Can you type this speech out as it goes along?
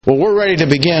Well, we're ready to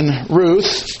begin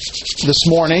Ruth this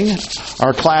morning,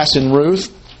 our class in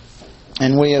Ruth,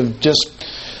 and we have just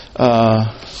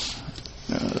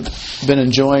been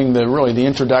enjoying the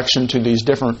introduction to these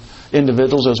different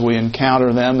individuals as we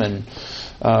encounter them, and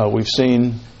we've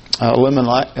seen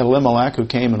Elimelech, who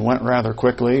came and went rather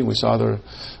quickly. We saw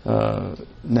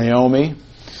Naomi,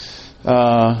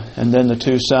 and then the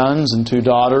two sons and two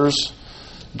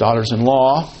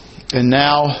daughters-in-law, and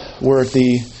now we're at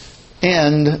the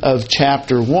end of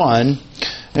chapter 1,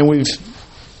 and we've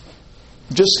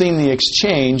just seen the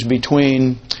exchange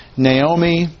between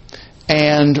Naomi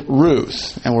and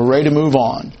Ruth, and we're ready to move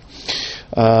on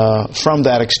from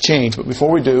that exchange. But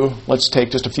before we do, let's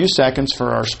take just a few seconds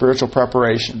for our spiritual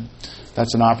preparation.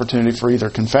 That's an opportunity for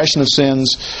either confession of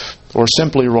sins or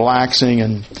simply relaxing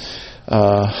and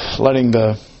letting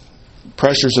the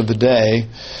pressures of the day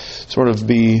sort of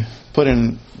be put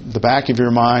in the back of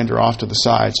your mind or off to the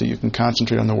side so you can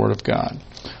concentrate on the Word of God.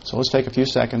 So let's take a few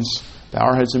seconds, bow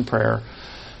our heads in prayer,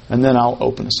 and then I'll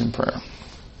open us in prayer.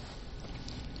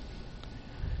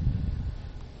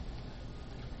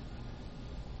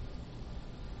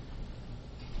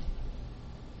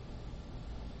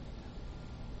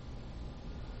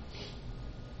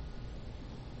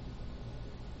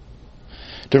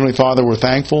 Dear Heavenly Father, we're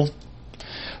thankful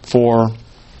for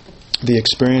the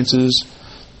experiences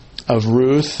of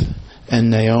Ruth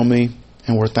and Naomi,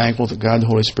 and we're thankful that God the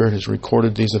Holy Spirit has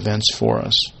recorded these events for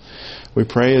us. We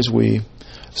pray as we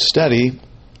study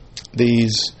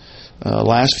these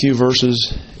last few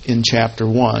verses in chapter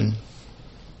 1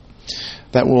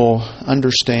 that we'll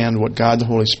understand what God the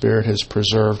Holy Spirit has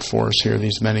preserved for us here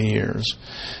these many years,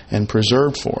 and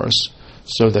preserved for us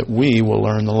so that we will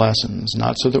learn the lessons,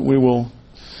 not so that we will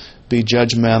be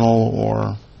judgmental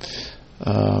or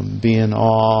be in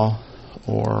awe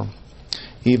or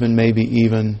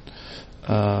maybe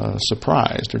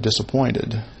surprised or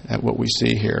disappointed at what we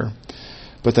see here,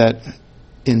 but that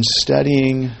in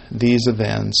studying these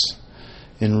events,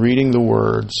 in reading the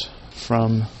words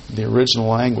from the original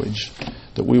language,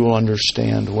 that we will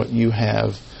understand what you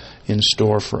have in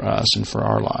store for us and for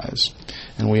our lives.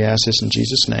 And we ask this in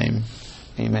Jesus' name.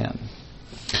 Amen.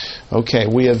 Okay,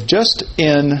 we have just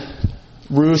in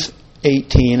Ruth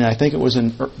 18, I think it was in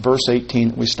verse 18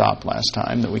 that we stopped last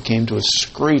time, that we came to a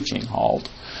screeching halt,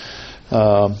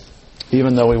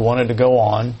 even though we wanted to go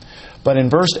on. But in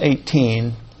verse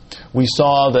 18, we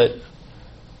saw that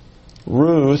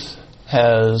Ruth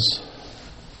has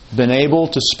been able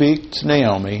to speak to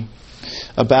Naomi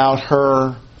about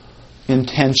her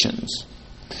intentions.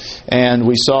 And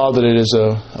we saw that it is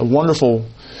a wonderful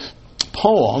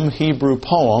poem, Hebrew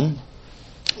poem,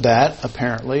 that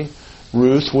apparently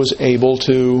Ruth was able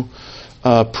to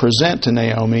present to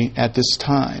Naomi at this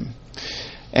time.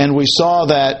 And we saw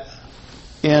that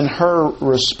in her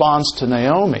response to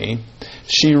Naomi,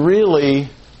 she really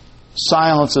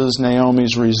silences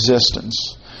Naomi's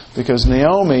resistance, because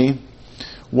Naomi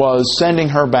was sending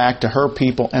her back to her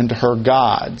people and to her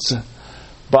gods.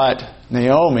 But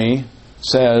Naomi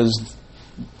says,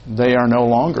 they are no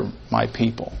longer my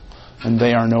people, and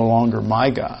they are no longer my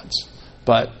gods.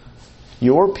 But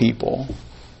your people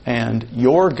and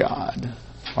your God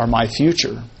are my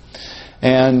future.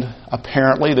 And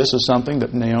apparently this is something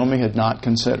that Naomi had not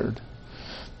considered.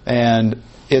 And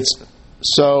it's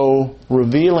so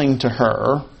revealing to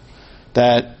her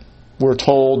that we're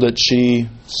told that she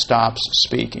stops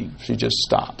speaking. She just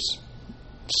stops.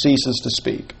 Ceases to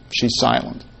speak. She's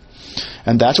silent.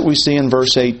 And that's what we see in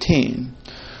verse 18.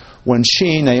 When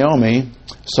she, Naomi,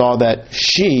 saw that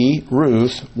she,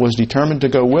 Ruth, was determined to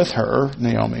go with her,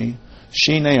 Naomi,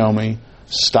 she, Naomi,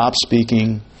 stopped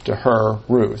speaking to her,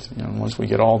 Ruth. Once we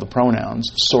get all the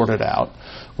pronouns sorted out,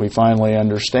 we finally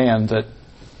understand that,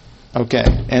 okay,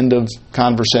 end of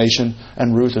conversation,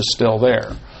 and Ruth is still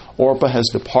there. Orpah has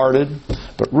departed,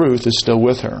 but Ruth is still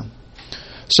with her.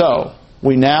 So,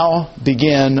 we now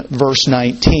begin verse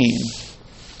 19.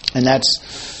 And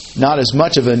that's not as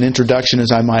much of an introduction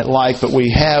as I might like, but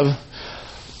we have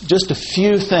just a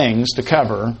few things to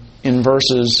cover in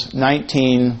verses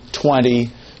 19, 20,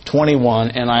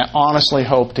 21, and I honestly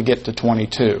hope to get to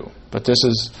 22. But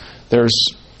there's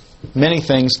many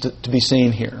things to be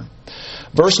seen here.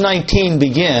 Verse 19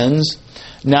 begins,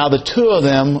 now the two of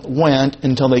them went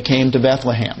until they came to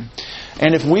Bethlehem.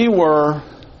 And if we were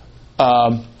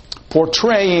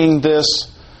portraying this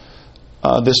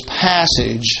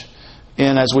passage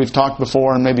in, as we've talked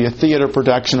before, in maybe a theater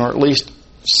production, or at least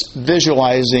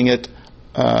visualizing it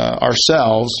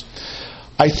ourselves,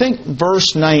 I think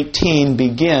verse 19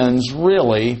 begins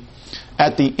really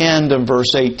at the end of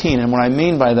verse 18. And what I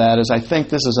mean by that is I think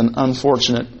this is an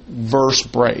unfortunate verse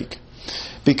break.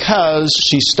 because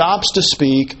she stops to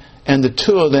speak, and the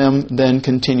two of them then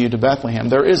continue to Bethlehem.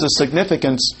 There is a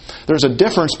significance, there's a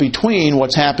difference between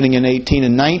what's happening in 18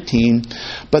 and 19,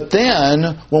 but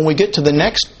then when we get to the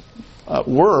next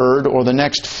word or the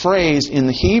next phrase in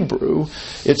the Hebrew,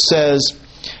 it says,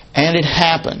 and it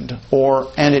happened,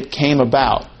 or and it came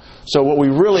about. So what we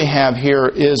really have here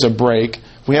is a break.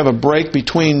 We have a break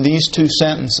between these two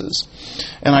sentences.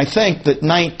 And I think that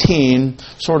 19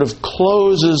 sort of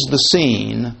closes the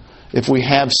scene, if we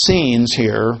have scenes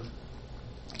here,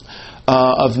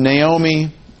 of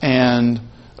Naomi and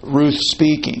Ruth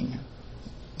speaking.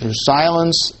 There's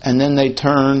silence, and then they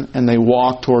turn and they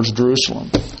walk towards Jerusalem,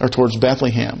 or towards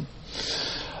Bethlehem.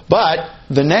 But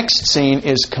the next scene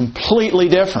is completely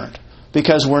different,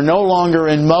 because we're no longer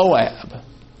in Moab.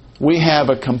 We have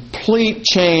a complete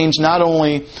change, not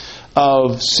only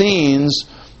of scenes,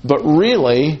 but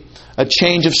really a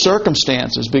change of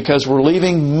circumstances, because we're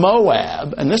leaving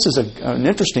Moab. And this is an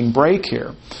interesting break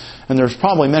here. And there's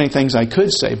probably many things I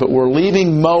could say, but we're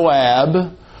leaving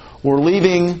Moab. We're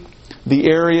leaving the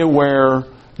area where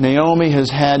Naomi has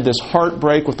had this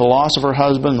heartbreak with the loss of her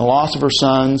husband, the loss of her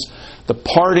sons, the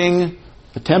parting,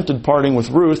 attempted parting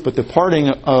with Ruth, but the parting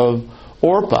of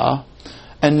Orpah.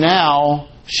 And now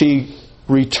she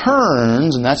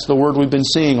returns, and that's the word we've been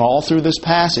seeing all through this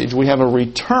passage. We have a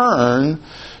return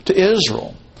to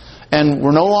Israel. And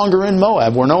we're no longer in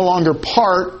Moab. We're no longer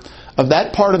part of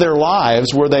that part of their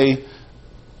lives where they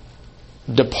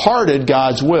departed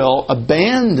God's will,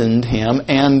 abandoned Him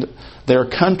and their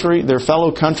country, their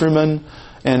fellow countrymen,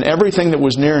 and everything that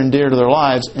was near and dear to their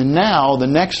lives. And now the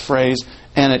next phrase,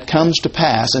 and it comes to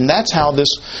pass. And that's how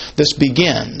this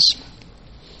begins.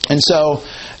 And so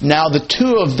now the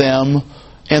two of them,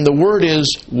 and the word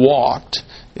is walked.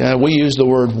 We use the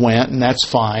word went, and that's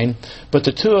fine. But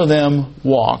the two of them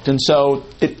walked. And so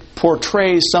it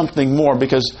portrays something more,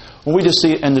 because when we just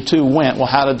see it, and the two went, well,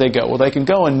 how did they go? Well, they can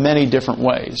go in many different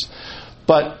ways.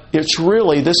 But it's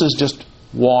really, this is just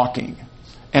walking.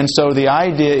 And so the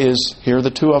idea is, here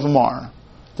the two of them are.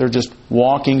 They're just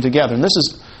walking together. And this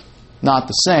is not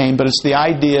the same, but it's the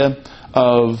idea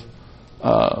of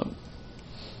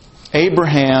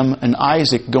Abraham and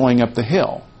Isaac going up the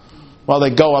hill. Well,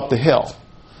 they go up the hill.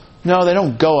 No, they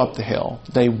don't go up the hill.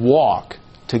 They walk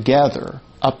together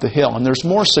up the hill. And there's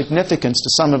more significance to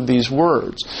some of these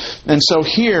words. And so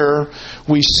here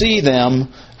we see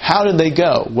them. How did they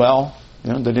go? Well,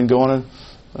 they didn't go on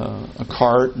a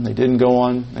cart, and they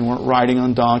weren't riding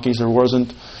on donkeys. There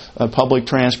wasn't public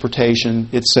transportation.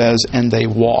 It says, and they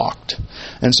walked.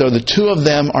 And so the two of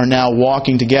them are now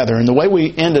walking together. And the way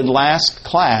we ended last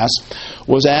class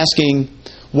was asking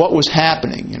what was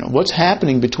happening. What's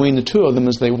happening between the two of them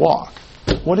as they walk?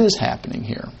 What is happening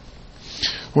here?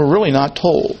 We're really not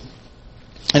told.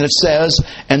 And it says,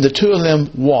 and the two of them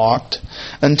walked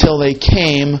until they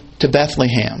came to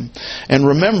Bethlehem. And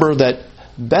remember that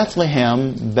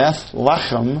Bethlehem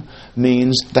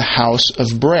means the house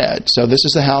of bread. So this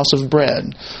is the house of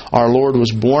bread. Our Lord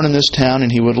was born in this town,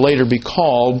 and He would later be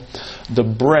called the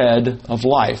bread of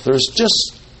life. There's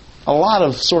just a lot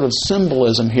of sort of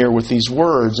symbolism here with these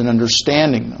words and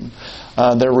understanding them.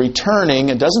 They're returning.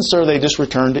 It doesn't say they just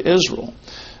returned to Israel.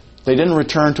 They didn't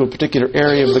return to a particular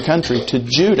area of the country, to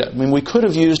Judah. I mean, we could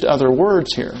have used other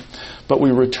words here, but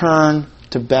we return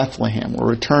to Bethlehem.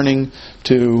 We're returning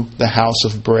to the house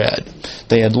of bread.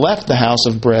 They had left the house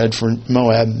of bread for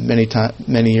Moab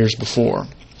many years before.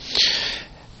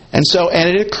 And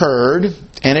it occurred,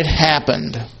 and it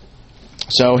happened.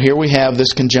 So here we have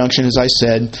this conjunction, as I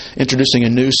said, introducing a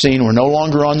new scene. We're no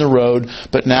longer on the road,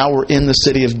 but now we're in the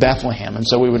city of Bethlehem. And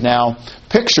so we would now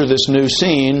picture this new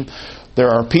scene. There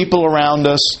are people around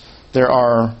us. There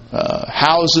are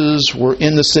houses. We're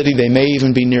in the city. They may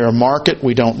even be near a market.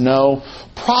 We don't know.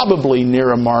 Probably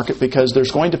near a market, because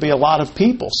there's going to be a lot of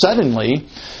people suddenly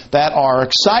that are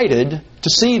excited to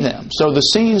see them. So the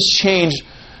scenes change.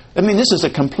 I mean, this is a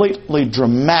completely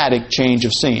dramatic change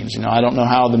of scenes. I don't know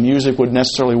how the music would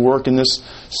necessarily work in this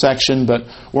section, but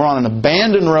we're on an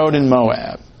abandoned road in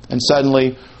Moab, and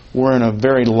suddenly we're in a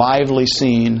very lively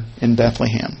scene in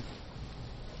Bethlehem.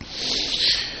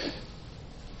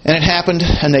 And it happened,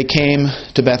 and they came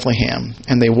to Bethlehem,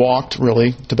 and they walked,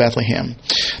 really, to Bethlehem.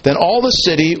 Then all the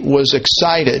city was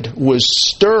excited, was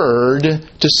stirred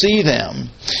to see them.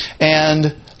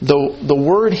 And the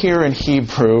word here in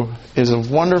Hebrew is a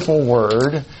wonderful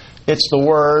word. It's the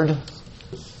word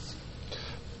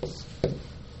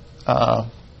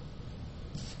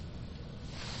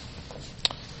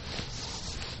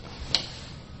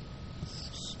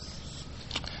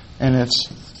and it's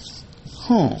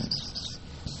hum.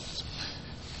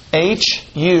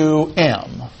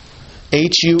 H-U-M.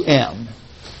 H-U-M.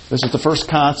 This is the first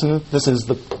consonant. This is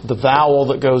the vowel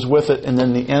that goes with it, and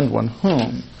then the end one,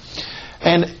 whom.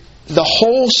 And the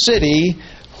whole city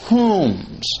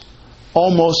whooms.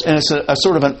 Almost, and it's a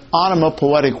sort of an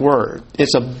onomatopoetic word.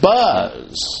 It's a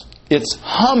buzz. It's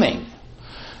humming.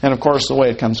 And of course, the way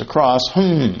it comes across,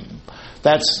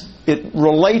 it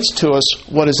relates to us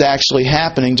what is actually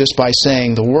happening just by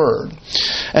saying the word.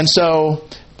 And so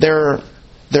they're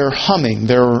humming.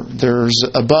 There's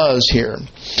a buzz here.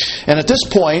 And at this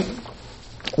point,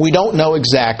 we don't know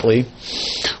exactly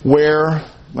where.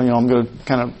 I'm going to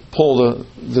kind of pull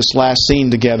this last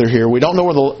scene together here. We don't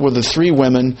know where the three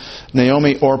women,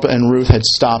 Naomi, Orpah, and Ruth, had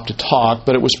stopped to talk,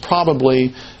 but it was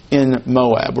probably in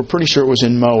Moab. We're pretty sure it was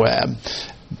in Moab.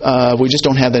 We just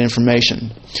don't have that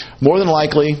information. More than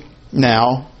likely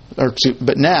now,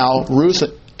 but now, Ruth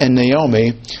and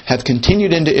Naomi have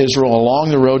continued into Israel along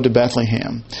the road to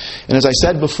Bethlehem. And as I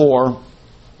said before,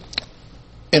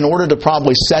 in order to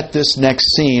probably set this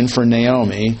next scene for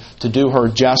Naomi, to do her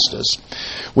justice,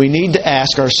 we need to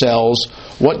ask ourselves,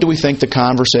 what do we think the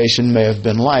conversation may have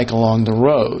been like along the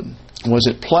road? Was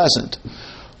it pleasant?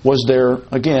 Was there,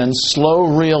 again,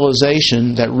 slow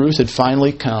realization that Ruth had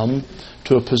finally come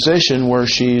to a position where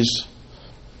she's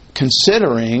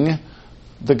considering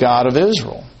the God of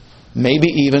Israel? Maybe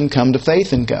even come to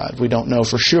faith in God. We don't know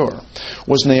for sure.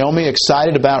 Was Naomi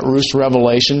excited about Ruth's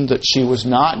revelation that she was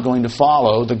not going to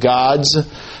follow the gods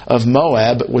of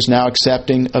Moab, but was now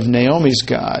accepting of Naomi's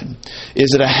God?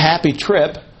 Is it a happy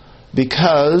trip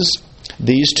because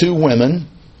these two women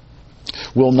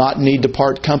will not need to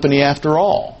part company after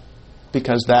all?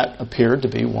 Because that appeared to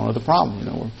be one of the problems.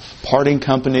 We're parting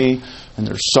company, and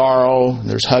there's sorrow, and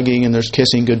there's hugging, and there's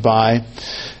kissing goodbye.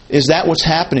 Is that what's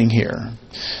happening here?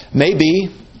 Maybe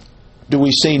do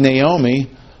we see Naomi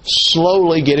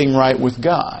slowly getting right with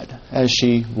God as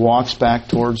she walks back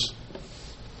towards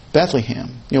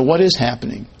Bethlehem? What is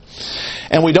happening?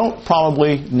 And we don't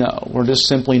probably know. We're just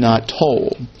simply not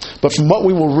told. But from what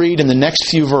we will read in the next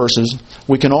few verses,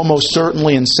 we can almost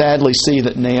certainly and sadly see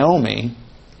that Naomi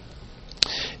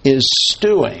is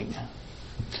stewing.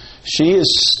 She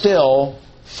is still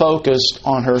focused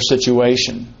on her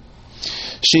situation.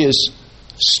 She is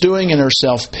stewing in her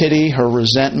self-pity, her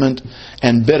resentment,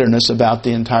 and bitterness about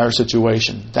the entire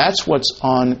situation. That's what's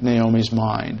on Naomi's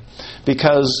mind.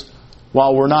 Because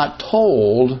while we're not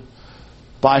told,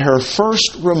 by her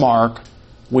first remark,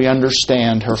 we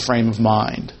understand her frame of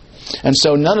mind. And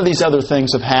so none of these other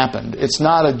things have happened. It's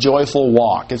not a joyful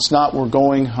walk. It's not we're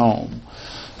going home.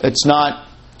 It's not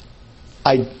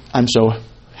I'm so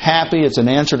happy. It's an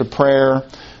answer to prayer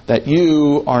that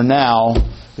you are now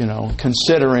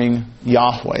considering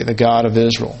Yahweh, the God of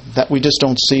Israel. That we just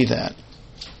don't see that.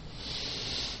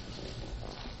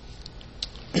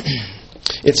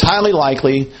 It's highly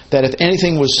likely that if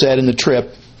anything was said in the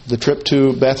trip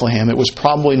to Bethlehem, it was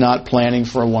probably not planning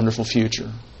for a wonderful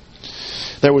future.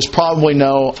 There was probably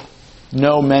no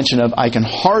mention of, I can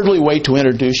hardly wait to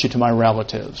introduce you to my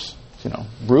relatives.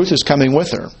 Ruth is coming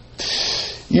with her.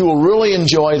 You will really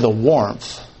enjoy the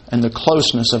warmth and the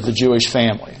closeness of the Jewish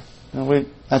family.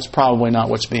 That's probably not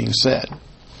what's being said.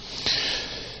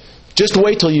 Just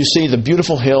wait till you see the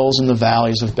beautiful hills and the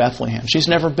valleys of Bethlehem. She's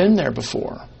never been there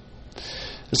before.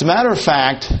 As a matter of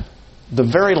fact, the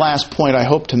very last point I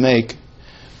hope to make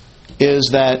is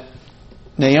that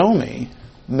Naomi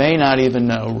may not even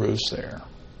know Ruth's there.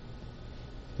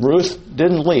 Ruth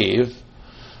didn't leave,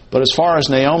 but as far as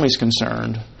Naomi's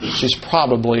concerned, she's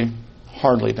probably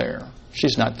hardly there.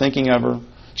 She's not thinking of her.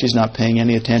 She's not paying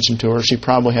any attention to her. She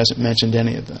probably hasn't mentioned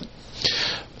any of that.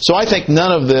 So I think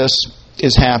none of this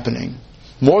is happening.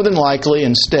 More than likely,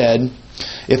 instead,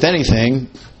 if anything,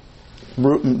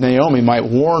 Naomi might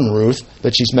warn Ruth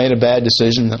that she's made a bad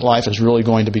decision, that life is really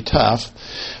going to be tough.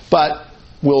 But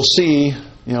we'll see,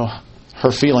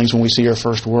 her feelings when we see her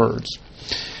first words.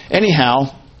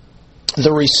 Anyhow,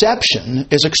 the reception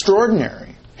is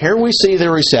extraordinary. Here we see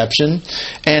the reception,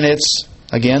 and it's,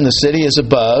 again, the city is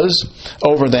abuzz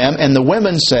over them, and the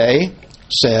women said,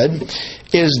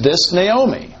 "Is this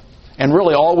Naomi?" And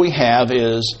really all we have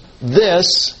is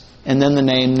this, and then the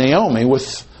name Naomi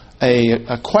with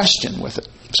a question with it.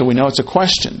 So we know it's a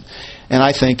question. And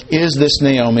I think, "Is this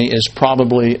Naomi?" is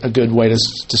probably a good way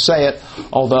to say it,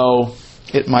 although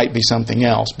it might be something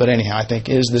else. But anyhow, I think,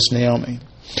 "Is this Naomi?"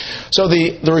 So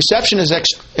the reception is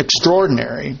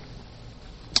extraordinary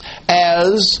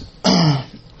as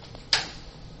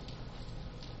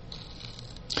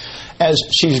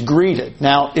she's greeted.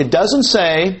 Now, it doesn't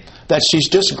say that she's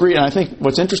just greeted. And I think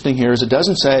what's interesting here is it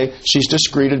doesn't say she's just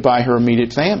greeted by her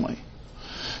immediate family.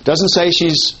 It doesn't say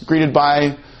she's greeted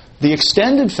by the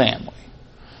extended family.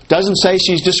 It Doesn't say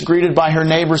she's just greeted by her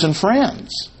neighbors and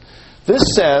friends. This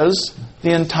says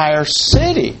the entire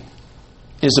city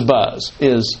is abuzz,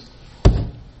 is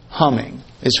humming,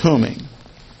 is humming.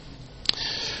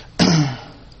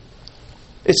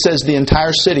 It says the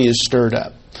entire city is stirred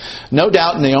up. No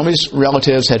doubt Naomi's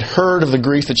relatives had heard of the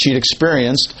grief that she'd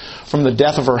experienced from the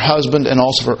death of her husband and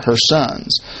also her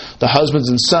sons. The husbands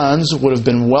and sons would have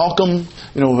been welcome,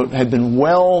 had been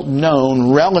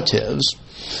well-known relatives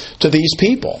to these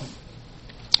people.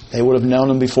 They would have known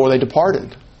them before they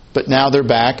departed. But now they're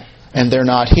back and they're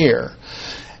not here.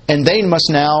 And they must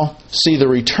now see the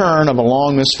return of a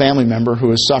long-missed family member who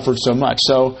has suffered so much.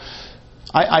 So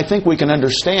I think we can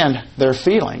understand their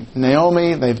feeling.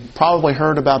 Naomi, they've probably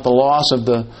heard about the loss of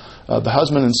the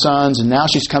husband and sons, and now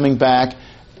she's coming back.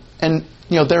 And,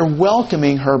 they're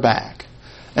welcoming her back.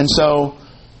 And so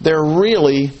they're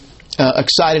really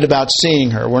excited about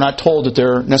seeing her. We're not told that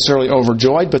they're necessarily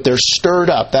overjoyed, but they're stirred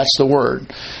up. That's the word.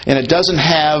 And it doesn't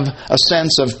have a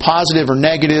sense of positive or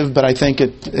negative, but I think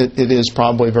it is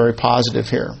probably very positive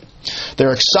here.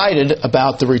 They're excited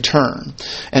about the return.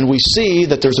 And we see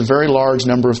that there's a very large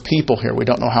number of people here. We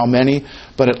don't know how many,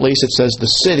 but at least it says the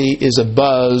city is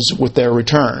abuzz with their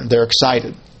return. They're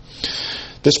excited.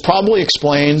 This probably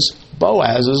explains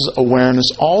Boaz's awareness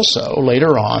also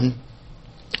later on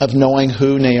of knowing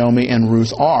who Naomi and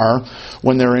Ruth are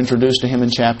when they're introduced to him in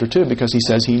chapter 2, because he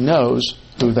says he knows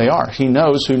who they are. He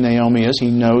knows who Naomi is. He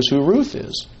knows who Ruth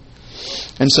is.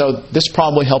 And so this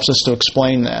probably helps us to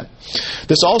explain that.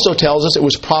 This also tells us it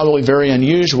was probably very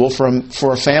unusual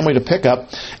for a family to pick up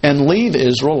and leave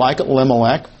Israel like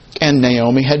Elimelech and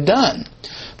Naomi had done.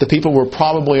 The people were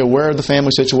probably aware of the family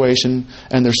situation,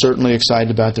 and they're certainly excited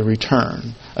about the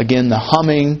return. Again, the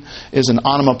humming is an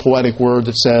onomatopoetic word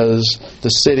that says the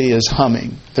city is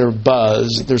humming.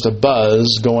 There's a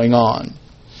buzz going on.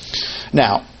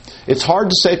 Now, it's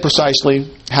hard to say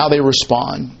precisely how they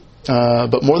respond.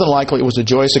 But more than likely it was a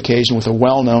joyous occasion with a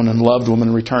well-known and loved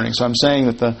woman returning. So I'm saying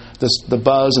that the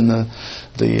buzz and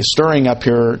the stirring up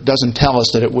here doesn't tell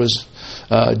us that it was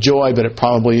joy, but it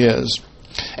probably is.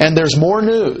 And there's more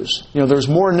news. There's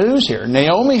more news here.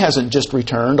 Naomi hasn't just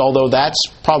returned, although that's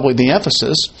probably the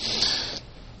emphasis.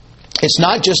 It's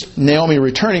not just Naomi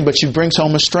returning, but she brings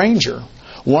home a stranger.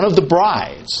 One of the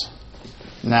brides.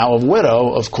 Now a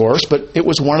widow, of course, but it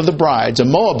was one of the brides, a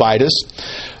Moabitess,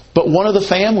 but one of the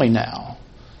family now.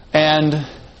 And,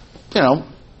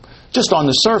 just on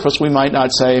the surface we might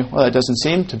not say, well, that doesn't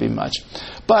seem to be much.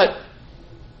 But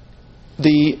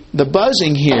the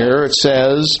buzzing here, it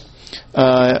says,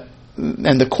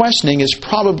 and the questioning is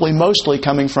probably mostly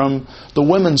coming from the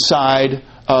women's side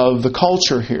of the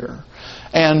culture here.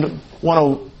 And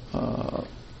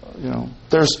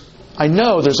I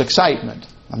know there's excitement.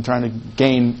 I'm trying to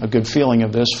gain a good feeling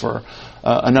of this for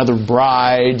another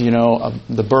bride,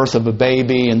 the birth of a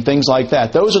baby and things like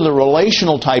that. Those are the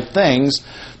relational type things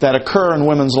that occur in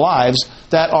women's lives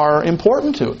that are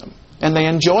important to them. And they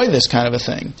enjoy this kind of a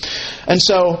thing. And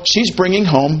so she's bringing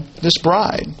home this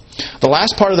bride. The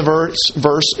last part of the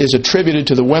verse is attributed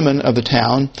to the women of the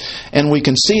town. And we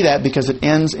can see that because it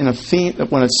ends in a theme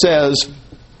when it says,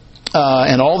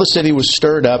 and all the city was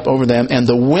stirred up over them, and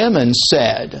the women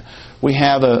said. We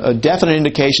have a definite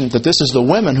indication that this is the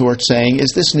women who are saying,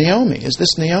 is this Naomi? Is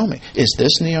this Naomi? Is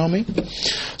this Naomi?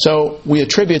 So we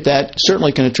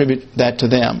certainly can attribute that to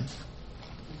them.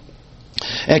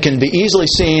 And it can be easily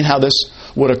seen how this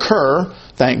would occur,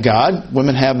 thank God.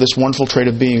 Women have this wonderful trait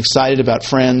of being excited about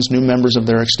friends, new members of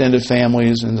their extended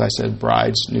families, and as I said,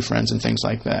 brides, new friends, and things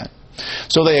like that.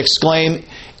 So they exclaim,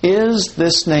 is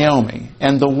this Naomi?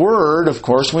 And the word, of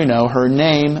course, we know, her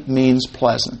name means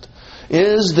pleasant.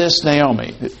 Is this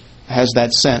Naomi? It has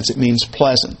that sense. It means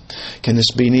pleasant. Can this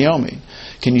be Naomi?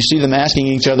 Can you see them asking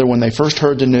each other when they first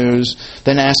heard the news,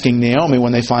 then asking Naomi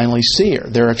when they finally see her?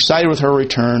 They're excited with her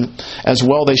return, as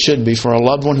well they should be, for a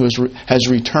loved one who has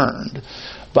returned.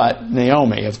 But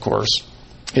Naomi, of course,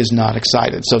 is not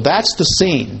excited. So that's the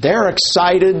scene. They're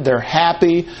excited. They're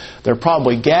happy. They're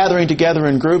probably gathering together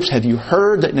in groups. Have you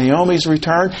heard that Naomi's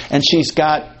returned? And she's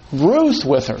got Ruth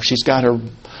with her. She's got her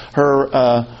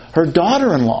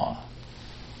daughter-in-law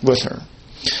with her.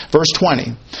 Verse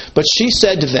 20. But she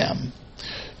said to them,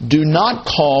 do not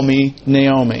call me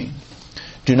Naomi.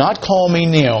 Do not call me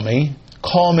Naomi.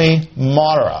 Call me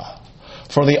Mara.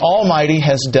 For the Almighty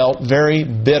has dealt very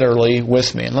bitterly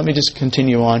with me. And let me just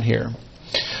continue on here.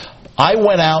 I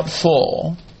went out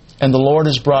full, and the Lord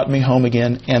has brought me home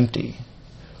again empty.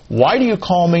 Why do you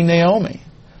call me Naomi?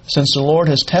 Since the Lord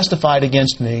has testified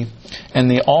against me, and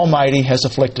the Almighty has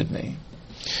afflicted me.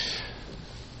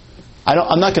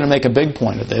 I'm not going to make a big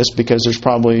point of this, because there's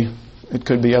probably it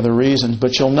could be other reasons.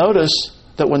 But you'll notice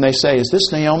that when they say, "Is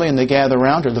this Naomi?" and they gather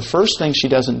around her, the first thing she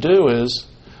doesn't do is,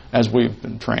 as we've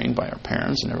been trained by our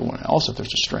parents and everyone else, if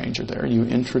there's a stranger there, you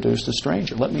introduce the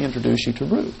stranger. Let me introduce you to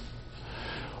Ruth.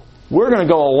 We're going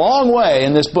to go a long way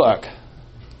in this book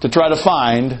to try to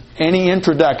find any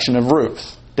introduction of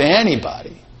Ruth to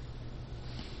anybody.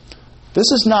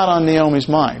 This is not on Naomi's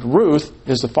mind. Ruth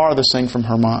is the farthest thing from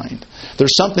her mind.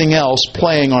 There's something else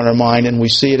playing on her mind, and we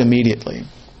see it immediately.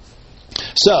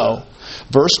 So,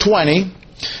 verse 20,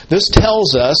 this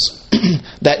tells us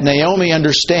that Naomi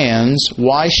understands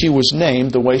why she was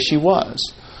named the way she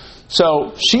was.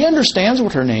 So, she understands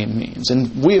what her name means.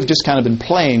 And we have just kind of been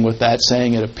playing with that,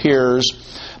 saying it appears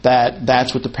that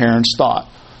that's what the parents thought.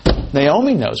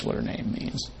 Naomi knows what her name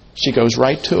means. She goes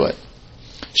right to it.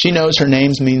 She knows her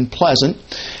names mean pleasant,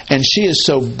 and she is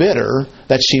so bitter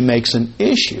that she makes an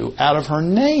issue out of her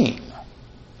name.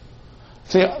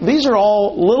 See, these are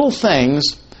all little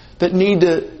things that need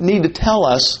to tell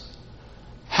us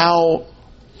how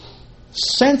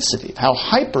sensitive, how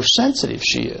hypersensitive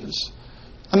she is.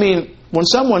 I mean, when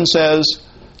someone says,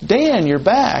 "Dan, you're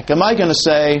back," am I going to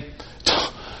say,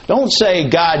 "Don't say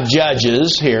God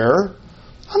judges here"?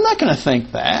 I'm not going to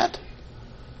think that.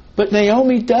 But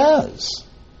Naomi does.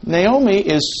 Naomi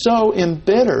is so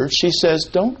embittered, she says,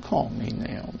 "Don't call me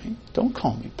Naomi. Don't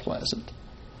call me pleasant."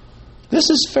 This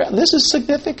is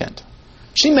significant.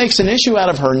 She makes an issue out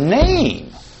of her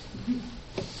name.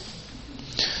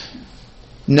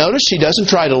 Notice she doesn't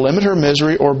try to limit her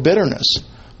misery or bitterness,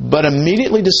 but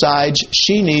immediately decides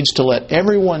she needs to let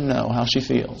everyone know how she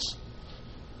feels.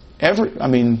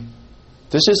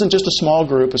 This isn't just a small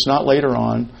group. It's not later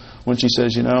on when she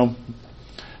says,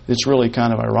 "It's really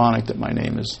kind of ironic that my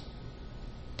name is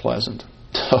pleasant."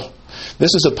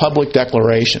 This is a public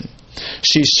declaration.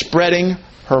 She's spreading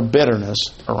her bitterness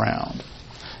around.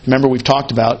 Remember, we've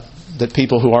talked about that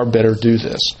people who are bitter do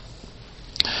this.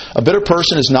 A bitter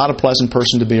person is not a pleasant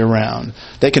person to be around.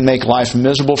 They can make life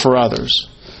miserable for others.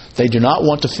 They do not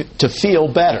want to feel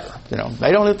better. They don't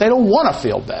want to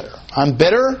feel better. I'm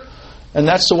bitter, and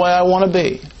that's the way I want to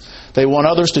be. They want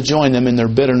others to join them in their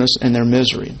bitterness and their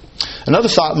misery. Another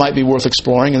thought might be worth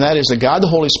exploring, and that is that God the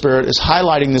Holy Spirit is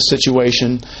highlighting this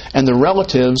situation, and the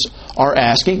relatives are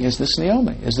asking, "Is this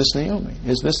Naomi? Is this Naomi?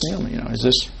 Is this Naomi? Is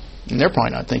this?" And they're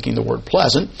probably not thinking the word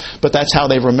pleasant, but that's how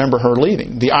they remember her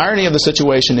leaving. The irony of the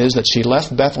situation is that she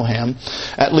left Bethlehem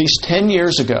at least 10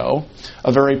 years ago,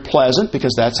 a very pleasant,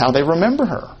 because that's how they remember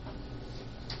her.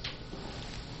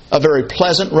 A very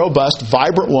pleasant, robust,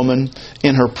 vibrant woman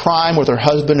in her prime with her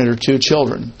husband and her 2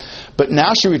 children. But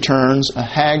now she returns a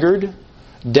haggard,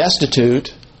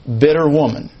 destitute, bitter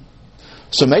woman.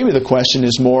 So maybe the question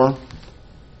is more,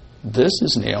 this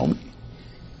is Naomi?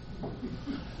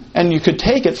 And you could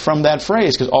take it from that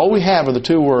phrase, because all we have are the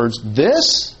 2 words,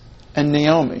 this and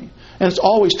Naomi. And it's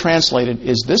always translated,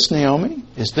 "Is this Naomi?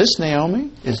 Is this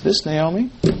Naomi? Is this Naomi?"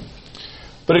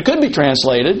 But it could be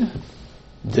translated,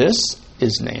 "This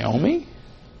is Naomi?"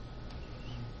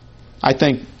 I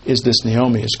think "is this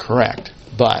Naomi" is correct,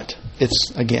 but it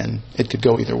could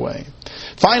go either way.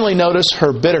 Finally, notice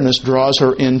her bitterness draws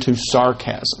her into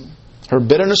sarcasm. Her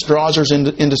bitterness draws her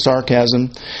into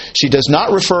sarcasm. She does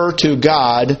not refer to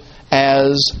God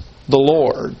as the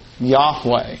Lord,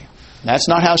 Yahweh. That's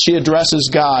not how she addresses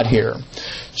God here.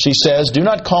 She says, "Do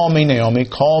not call me Naomi,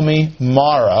 call me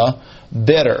Mara,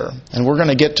 bitter." And we're going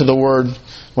to get to the word,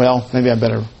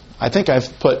 I think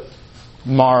I've put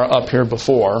Mara up here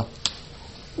before.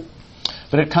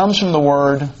 But it comes from the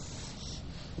word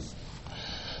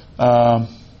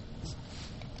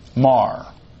mar.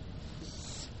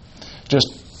 Just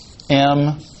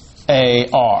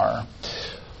M-A-R.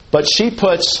 But she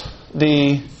puts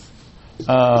the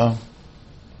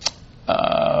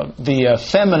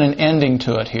feminine ending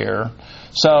to it here.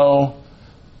 So,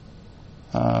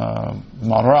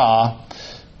 Mara,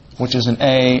 which is an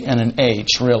A and an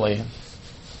H, really.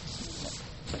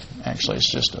 Actually, it's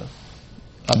just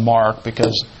a mark,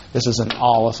 because this is an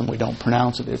aleph and we don't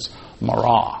pronounce it. It's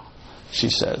Mara. She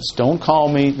says, "Don't call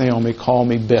me Naomi, call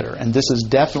me bitter." And this is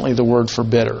definitely the word for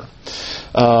bitter.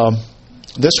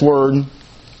 This word,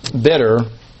 bitter,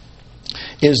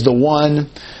 is the one,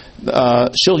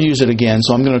 she'll use it again,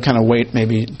 so I'm going to kind of wait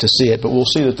maybe to see it, but we'll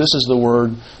see that this is the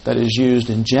word that is used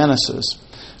in Genesis,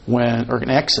 or in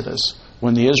Exodus,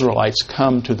 when the Israelites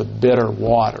come to the bitter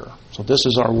water. So this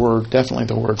is our word, definitely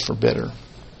the word for bitter.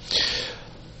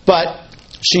 But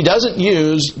she doesn't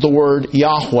use the word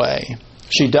Yahweh.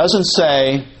 She doesn't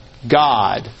say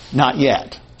God, not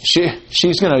yet.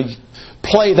 She's going to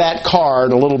play that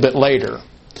card a little bit later.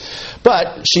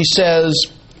 But she says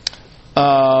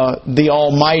the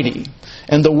Almighty.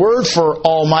 And the word for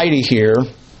Almighty here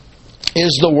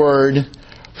is the word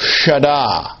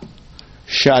Shaddai.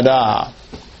 Shaddai.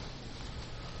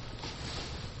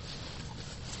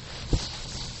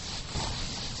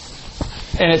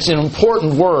 And it's an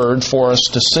important word for us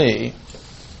to see.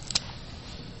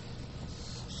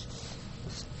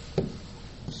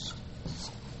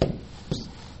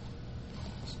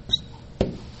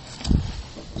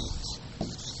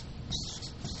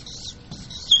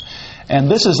 And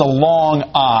this is a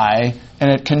long I, and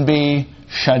it can be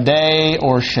Shaddai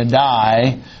or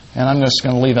Shaddai, and I'm just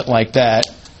going to leave it like that.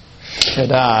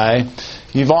 Shaddai.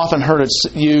 You've often heard it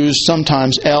used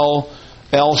sometimes El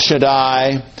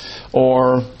Shaddai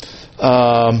or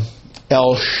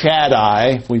El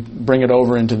Shaddai, if we bring it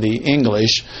over into the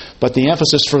English, but the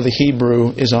emphasis for the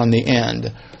Hebrew is on the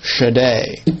end,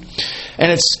 Shaddai. And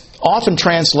it's often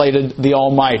translated the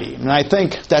Almighty, and I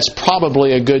think that's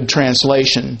probably a good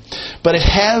translation. But it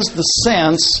has the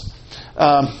sense,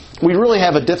 we really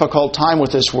have a difficult time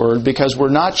with this word because we're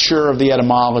not sure of the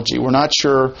etymology. We're not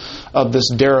sure of this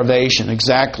derivation,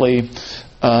 exactly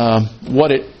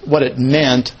what it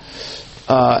meant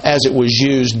as it was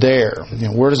used there.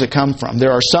 Where does it come from?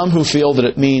 There are some who feel that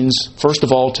it means, first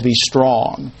of all, to be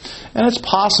strong. And it's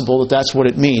possible that that's what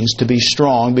it means, to be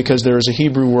strong, because there is a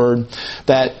Hebrew word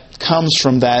that comes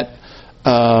from that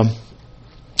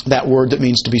word that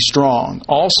means to be strong.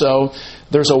 Also,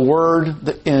 there's a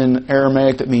word in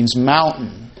Aramaic that means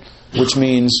mountain, which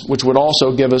would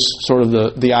also give us sort of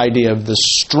the idea of the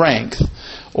strength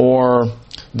or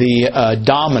the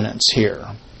dominance here.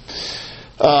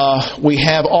 We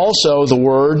have also the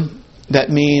word that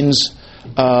means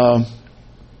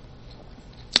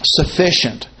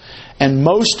sufficient. And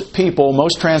most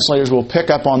translators will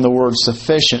pick up on the word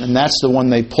sufficient, and that's the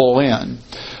one they pull in.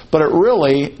 But it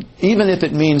really, even if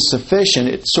it means sufficient,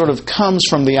 it sort of comes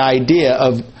from the idea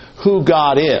of who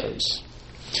God is.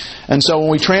 And so when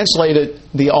we translate it,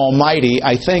 the Almighty,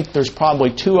 I think there's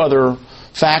probably two other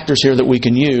factors here that we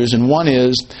can use. And one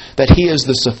is that He is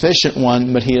the sufficient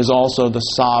one, but He is also the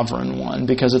sovereign one,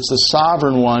 because it's the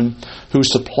sovereign one who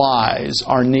supplies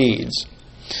our needs.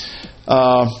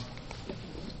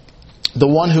 The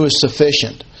one who is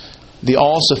sufficient, the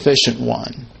all-sufficient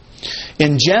one.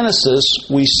 In Genesis,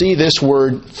 we see this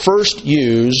word first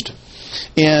used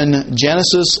in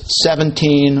Genesis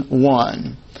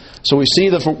 17:1. So we see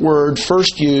the word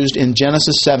first used in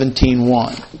Genesis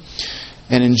 17:1.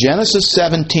 And in Genesis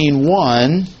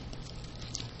 17:1,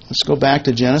 let's go back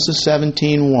to Genesis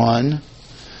 17:1.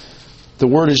 The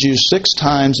word is used 6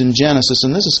 times in Genesis,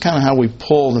 and this is kind of how we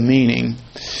pull the meaning.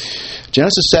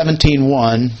 Genesis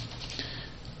 17:1.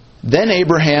 Then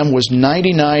Abraham was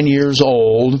 99 years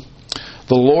old.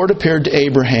 The Lord appeared to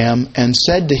Abraham and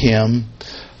said to him,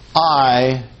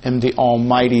 I am the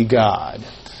Almighty God.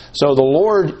 So the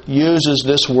Lord uses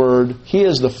this word. He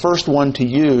is the first one to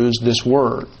use this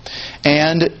word.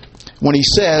 And when He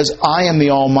says, I am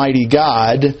the Almighty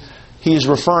God, He's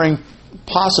referring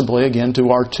possibly, again,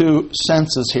 to our two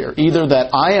senses here. Either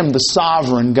that I am the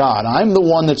sovereign God, I'm the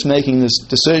one that's making these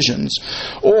decisions,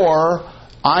 or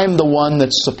I'm the one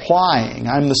that's supplying.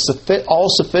 I'm the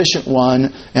all-sufficient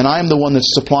one, and I'm the one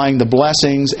that's supplying the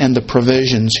blessings and the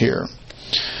provisions here.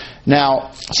 Now,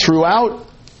 throughout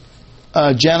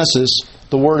Genesis,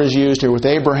 the word is used here with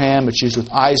Abraham, it's used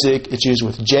with Isaac, it's used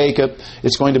with Jacob,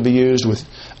 it's going to be used with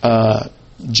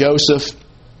Joseph.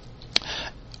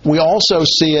 We also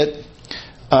see it,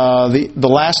 the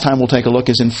last time we'll take a look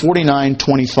is in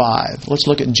 49:25. Let's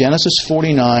look at Genesis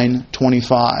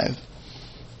 49:25.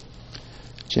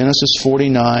 Genesis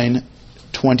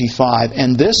 49:25.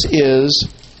 And this is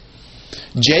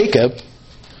Jacob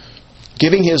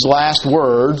giving his last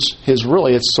words.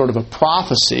 It's sort of a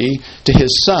prophecy to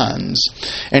his sons.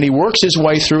 And he works his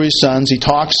way through his sons. He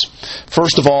talks,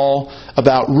 first of all,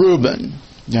 about Reuben.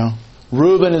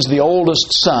 Reuben is the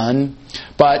oldest son,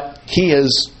 but he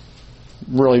is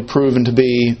really proven to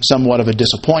be somewhat of a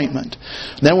disappointment.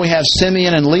 Then we have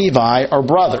Simeon and Levi are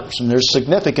brothers, and there's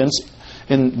significance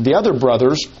in the other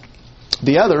brothers.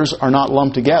 The others are not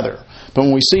lumped together. But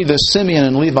when we see this Simeon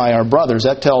and Levi are brothers,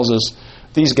 that tells us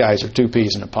these guys are two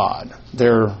peas in a pod.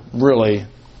 They're really,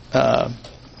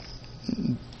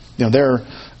 they're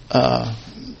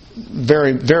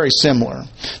very, very similar.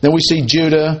 Then we see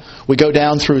Judah. We go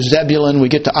down through Zebulun. We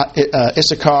get to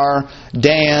Issachar,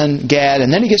 Dan, Gad,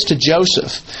 and then he gets to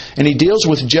Joseph. And he deals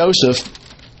with Joseph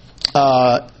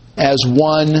as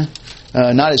one,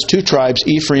 not as two tribes,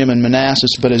 Ephraim and Manasseh,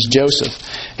 but as Joseph.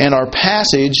 And our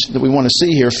passage that we want to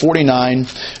see here,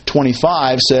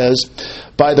 49:25, says,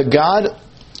 By the God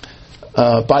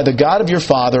by the God of your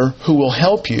father who will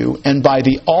help you, and by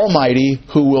the Almighty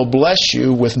who will bless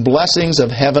you with blessings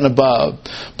of heaven above,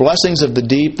 blessings of the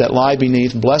deep that lie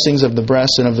beneath, blessings of the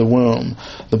breast and of the womb,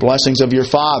 the blessings of your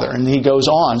father. And he goes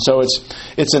on. So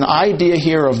it's an idea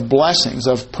here of blessings,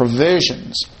 of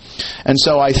provisions. And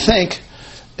so I think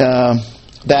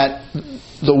that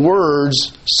the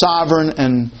words sovereign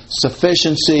and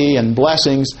sufficiency and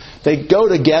blessings, they go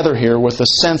together here with the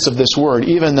sense of this word,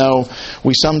 even though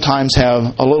we sometimes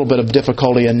have a little bit of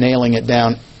difficulty in nailing it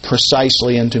down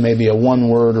precisely into maybe a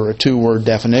one-word or a two-word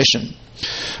definition.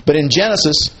 But in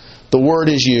Genesis, the word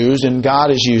is used, and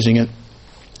God is using it.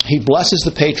 He blesses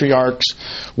the patriarchs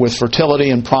with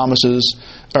fertility and promises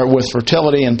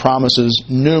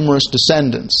numerous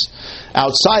descendants.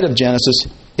 Outside of Genesis,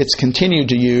 it's continued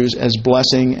to use as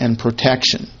blessing and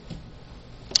protection.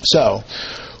 So,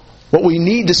 what we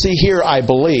need to see here, I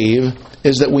believe,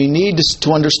 is that we need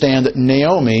to understand that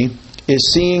Naomi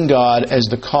is seeing God as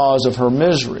the cause of her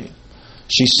misery.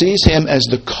 She sees Him as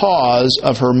the cause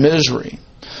of her misery.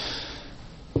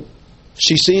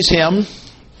 She sees Him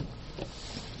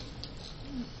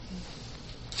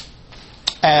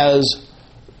as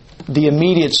the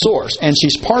immediate source, and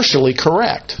she's partially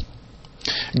correct.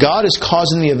 God is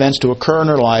causing the events to occur in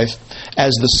her life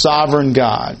as the sovereign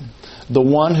God, the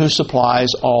one who supplies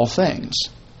all things.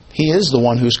 He is the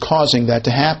one who's causing that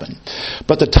to happen.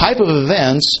 But the type of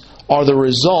events are the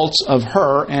results of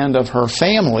her and of her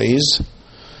family's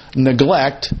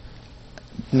neglect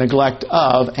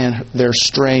of and their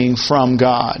straying from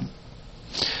God.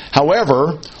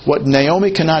 However, what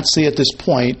Naomi cannot see at this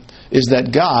point is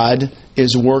that God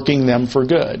is working them for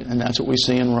good. And that's what we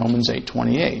see in Romans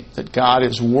 8:28, that God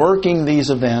is working these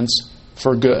events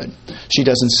for good. She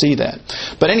doesn't see that.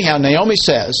 But anyhow, Naomi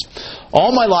says,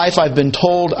 all my life I've been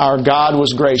told our God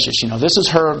was gracious. This is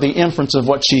the inference of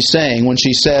what she's saying when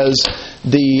she says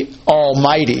the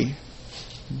Almighty.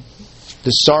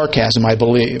 The sarcasm, I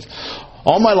believe.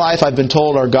 All my life I've been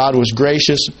told our God was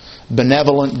gracious,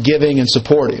 benevolent, giving, and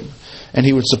supportive, and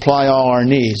He would supply all our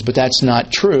needs. But that's not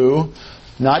true.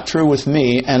 Not true with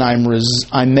me, and I'm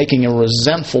making a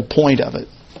resentful point of it.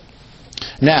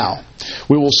 Now,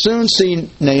 we will soon see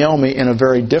Naomi in a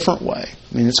very different way.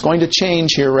 It's going to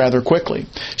change here rather quickly.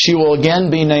 She will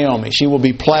again be Naomi. She will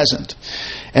be pleasant.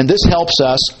 And this helps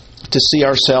us to see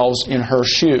ourselves in her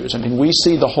shoes. We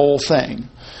see the whole thing.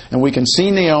 And we can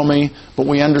see Naomi, but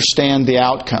we understand the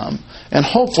outcome. And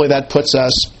hopefully that puts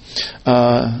us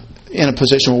in a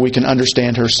position where we can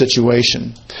understand her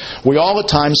situation. We all at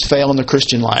times fail in the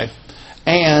Christian life.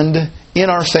 And in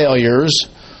our failures,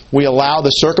 we allow the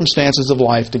circumstances of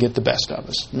life to get the best of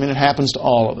us. It happens to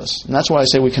all of us. And that's why I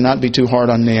say we cannot be too hard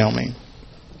on Naomi.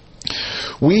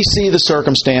 We see the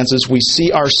circumstances, we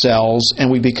see ourselves,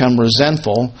 and we become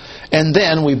resentful, and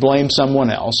then we blame someone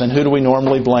else. And who do we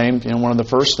normally blame? One of the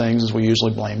first things is we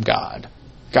usually blame God.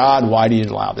 God, why do you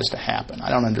allow this to happen? I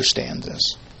don't understand this.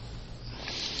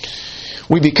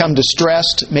 We become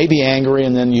distressed, maybe angry,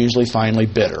 and then usually finally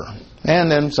bitter.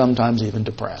 And then sometimes even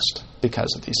depressed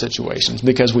because of these situations,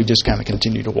 because we just kind of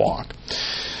continue to walk.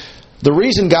 The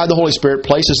reason God the Holy Spirit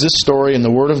places this story in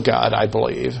the Word of God, I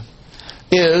believe,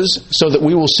 is so that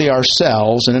we will see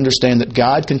ourselves and understand that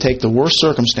God can take the worst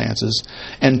circumstances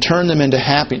and turn them into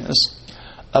happiness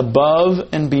above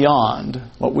and beyond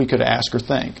what we could ask or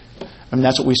think.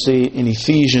 That's what we see in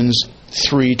Ephesians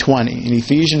 3:20. In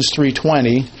Ephesians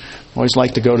 3:20, I always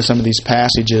like to go to some of these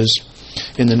passages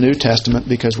in the New Testament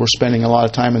because we're spending a lot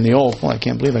of time in the Old. Well, I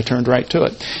can't believe I turned right to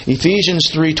it. Ephesians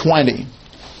 3:20.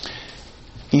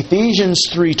 Ephesians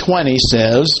 3:20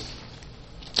 says,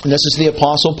 and this is the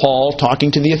Apostle Paul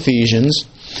talking to the Ephesians,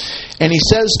 and he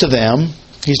says to them,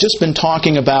 he's just been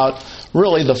talking about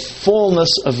really the fullness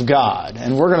of God.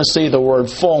 And we're going to see the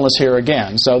word fullness here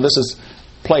again. So this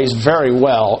plays very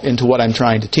well into what I'm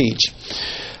trying to teach.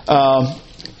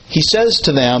 He says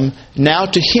to them, now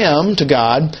to Him, to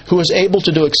God, who is able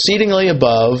to do exceedingly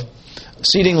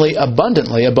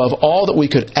abundantly above all that we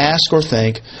could ask or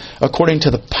think, according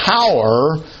to the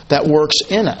power that works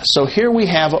in us. So here we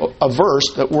have a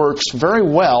verse that works very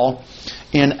well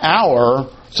in our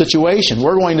situation.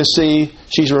 We're going to see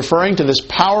she's referring to this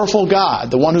powerful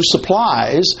God, the one who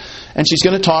supplies, and she's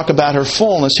going to talk about her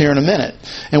fullness here in a minute.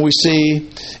 And we see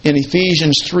in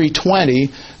Ephesians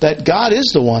 3:20 that God is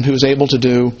the one who is able to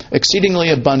do exceedingly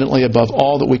abundantly above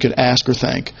all that we could ask or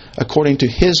think, according to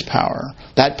His power,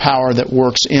 that power that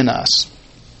works in us.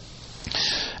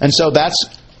 And so that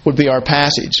would be our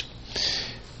passage.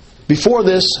 Before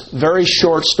this very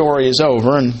short story is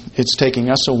over, and it's taking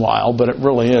us a while, but it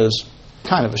really is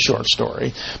kind of a short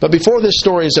story. But before this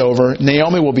story is over,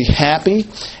 Naomi will be happy,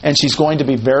 and she's going to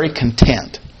be very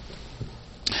content.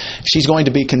 She's going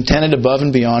to be contented above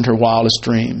and beyond her wildest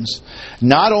dreams.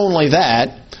 Not only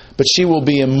that, but she will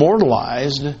be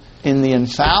immortalized in the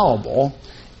infallible,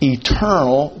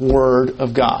 eternal Word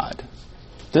of God.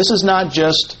 This is not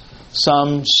just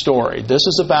some story. This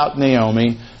is about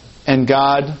Naomi, and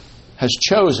God has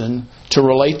chosen to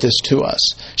relate this to us.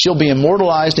 She'll be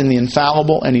immortalized in the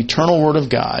infallible and eternal Word of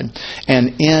God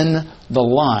and in the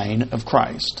line of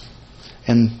Christ.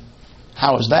 And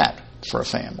how is that for a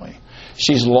family?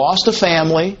 She's lost a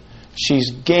family.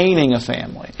 She's gaining a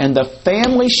family. And the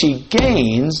family she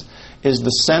gains is the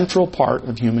central part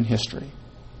of human history.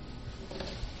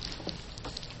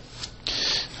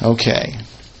 Okay.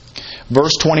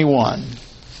 Verse 21.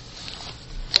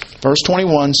 Verse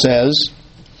 21 says,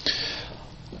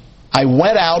 I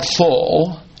went out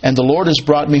full, and the Lord has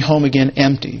brought me home again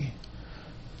empty.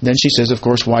 Then she says, of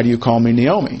course, why do you call me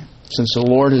Naomi? Since the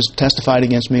Lord has testified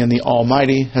against me and the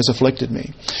Almighty has afflicted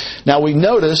me. Now we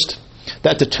noticed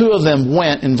that the two of them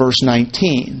went in verse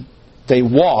 19. They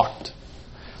walked.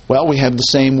 Well, we have the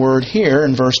same word here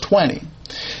in verse 20.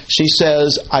 She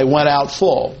says, I went out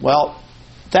full. Well,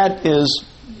 that is,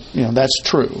 that's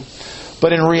true.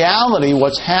 But in reality,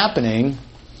 what's happening,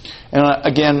 and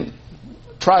again,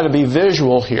 try to be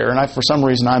visual here, and for some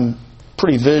reason I'm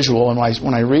pretty visual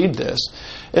when I read this,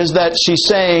 is that she's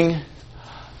saying,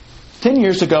 10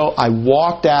 years ago, I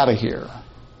walked out of here,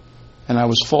 and I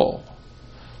was full.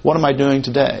 What am I doing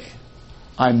today?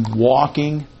 I'm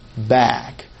walking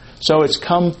back. So it's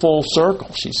come full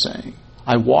circle, she's saying.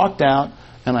 I walked out,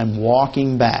 and I'm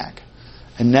walking back.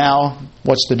 And now,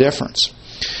 what's the difference?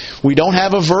 We don't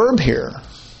have a verb here.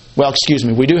 Well, excuse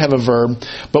me, we do have a verb,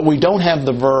 but we don't have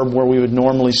the verb where we would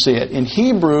normally see it. In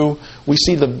Hebrew, we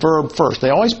see the verb first. They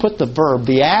always put the verb,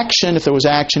 the action, if there was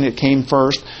action, it came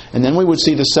first, and then we would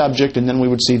see the subject, and then we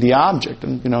would see the object.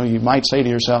 And, you might say to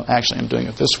yourself, actually, I'm doing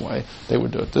it this way. They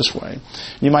would do it this way.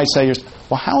 You might say,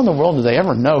 well, how in the world did they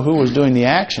ever know who was doing the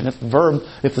action if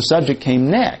the subject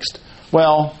came next?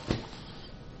 Well,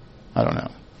 I don't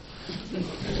know.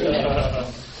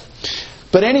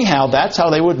 But anyhow, that's how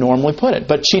they would normally put it.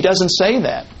 But she doesn't say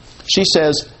that. She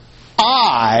says,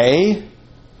 I,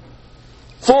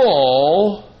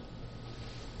 full,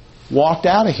 walked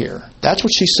out of here. That's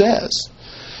what she says.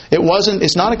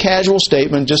 It's not a casual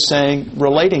statement just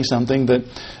relating something that,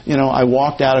 I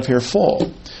walked out of here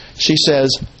full. She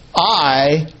says,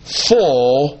 I,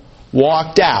 full,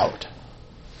 walked out.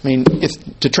 I mean,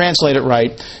 to translate it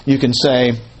right, you can say,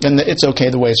 and it's okay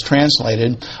the way it's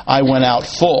translated, I went out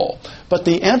full. But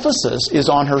the emphasis is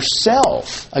on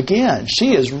herself. Again,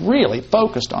 she is really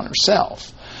focused on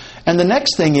herself. And the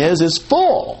next thing is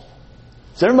full.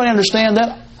 Does everybody understand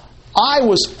that? I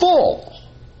was full.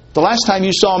 The last time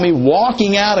you saw me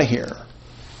walking out of here.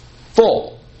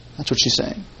 Full. That's what she's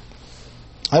saying.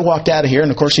 I walked out of here,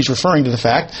 and of course she's referring to the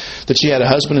fact that she had a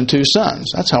husband and 2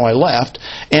 sons. That's how I left.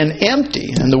 And empty,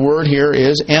 and the word here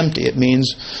is empty. It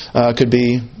means, could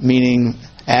be meaning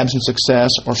absent success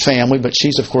or family, but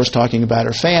she's of course talking about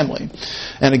her family.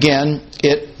 And again,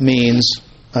 it means,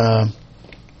 I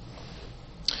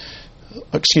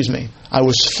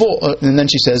was full, and then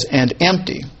she says, and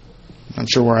empty. I'm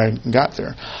sure where I got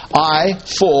there. I,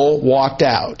 full, walked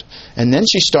out. And then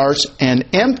she starts, and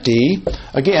empty.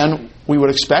 Again, we would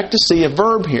expect to see a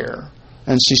verb here.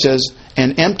 And she says,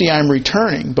 and empty I'm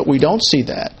returning. But we don't see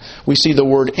that. We see the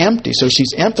word empty. So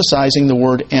she's emphasizing the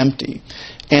word empty.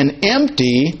 And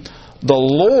empty, the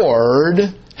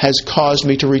Lord has caused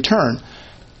me to return.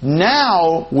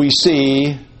 Now we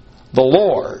see the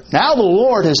Lord. Now the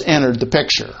Lord has entered the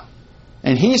picture.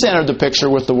 And He's entered the picture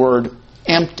with the word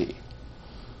empty.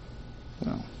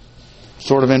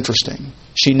 Sort of interesting.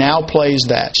 She now plays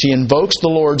that. She invokes the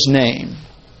Lord's name.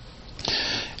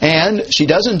 And she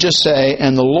doesn't just say,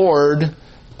 and the Lord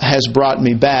has brought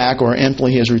me back, or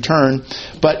empty has returned,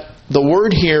 but the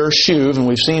word here, shuv, and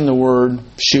we've seen the word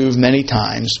shuv many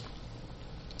times,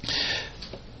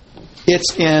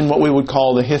 it's in what we would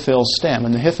call the hifil stem.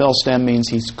 And the hifil stem means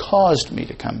He's caused me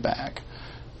to come back.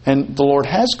 And the Lord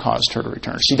has caused her to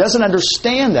return. She doesn't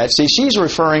understand that. See, she's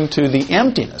referring to the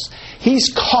emptiness. He's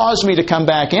caused me to come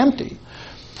back empty.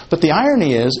 But the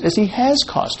irony is He has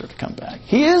caused her to come back.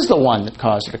 He is the one that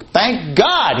caused her to. Thank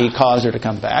God He caused her to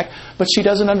come back. But she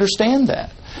doesn't understand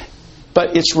that.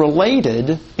 But it's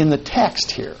related in the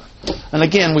text here. And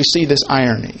again, we see this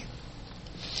irony.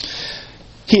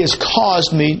 He has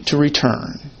caused me to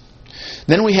return.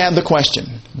 Then we have the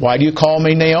question, why do you call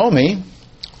me Naomi?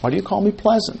 Why do you call me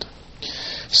pleasant?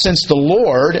 Since the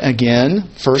Lord, again,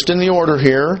 first in the order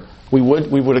here, We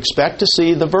would expect to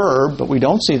see the verb, but we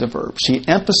don't see the verb. She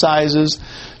emphasizes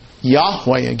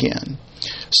Yahweh again.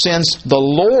 Since the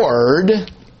Lord,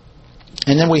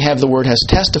 and then we have the word has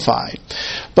testified.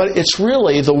 But it's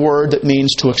really the word that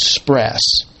means to express.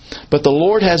 But the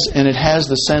Lord has, and it has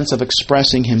the sense of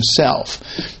expressing Himself.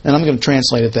 And I'm going to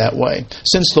translate it that way.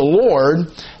 Since the Lord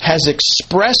has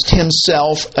expressed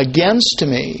Himself against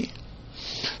me.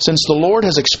 Since the Lord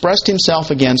has expressed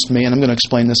Himself against me, and I'm going to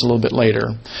explain this a little bit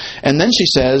later. And then she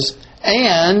says,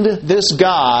 and this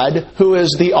God, who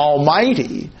is the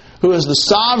Almighty, who is the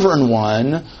Sovereign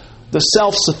One, the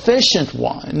self-sufficient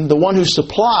one, the one who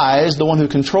supplies, the one who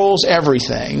controls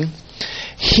everything,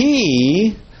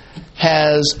 He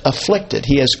has afflicted,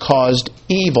 He has caused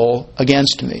evil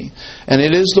against me. And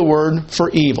it is the word for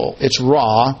evil. It's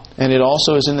ra, and it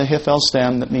also is in the hifel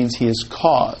stem that means He has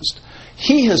caused.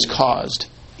 He has caused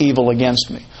evil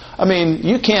against me. I mean,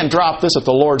 you can't drop this at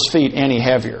the Lord's feet any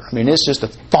heavier. I mean, it's just a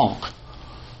thunk.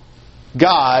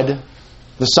 God,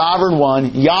 the Sovereign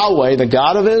One, Yahweh, the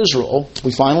God of Israel,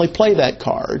 we finally play that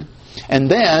card. And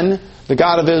then the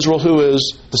God of Israel, who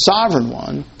is the Sovereign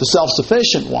One, the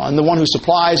self-sufficient one, the one who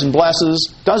supplies and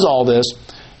blesses, does all this,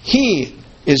 He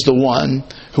is the one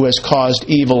who has caused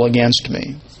evil against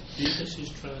me. Do you think she's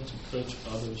trying to coach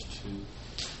others to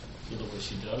feel the way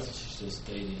she does? Or she's just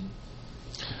stating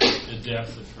the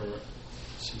depth of her.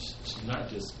 She's not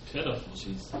just pitiful,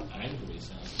 she's angry.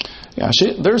 Yeah,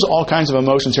 there's all kinds of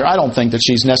emotions here. I don't think that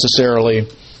she's necessarily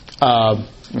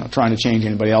trying to change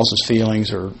anybody else's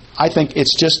feelings. Or I think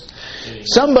it's just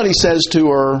somebody says to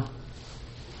her,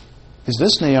 "Is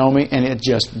this Naomi?" And it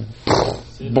just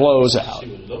blows out. She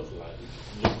would look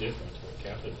different to her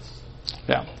captives.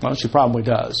 Yeah, well, she probably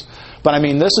does. But I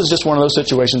mean, this is just one of those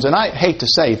situations, and I hate to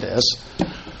say this,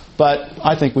 but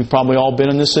I think we've probably all been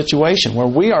in this situation where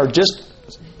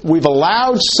we've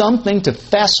allowed something to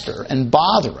fester and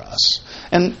bother us.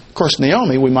 And, of course,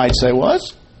 Naomi, we might say, well,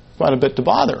 that's quite a bit to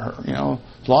bother her.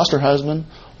 Lost her husband,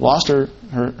 lost her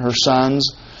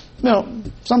sons.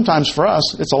 Sometimes for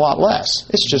us, it's a lot less.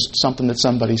 It's just something that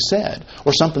somebody said,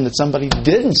 or something that somebody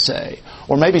didn't say,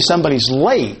 or maybe somebody's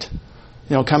late,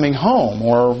 coming home,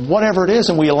 or whatever it is,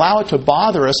 and we allow it to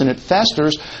bother us, and it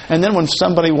festers, and then when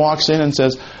somebody walks in and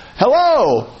says,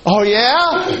 "Hello!" "Oh,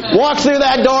 yeah?" Walk through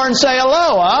that door and say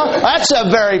hello, huh? That's a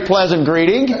very pleasant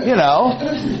greeting, And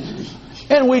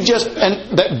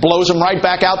that blows them right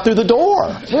back out through the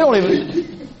door. We don't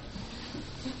even...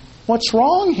 What's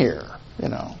wrong here,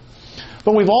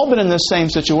 But we've all been in this same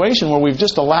situation where we've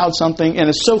just allowed something, and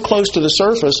it's so close to the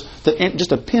surface that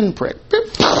just a pinprick,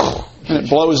 and it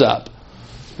blows up.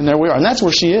 And there we are. And that's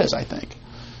where she is, I think.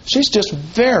 She's just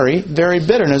very, very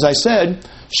bitter. And as I said,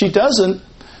 she doesn't,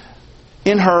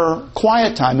 in her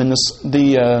quiet time, in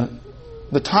the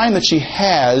time that she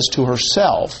has to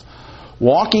herself,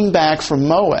 walking back from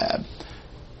Moab,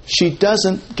 she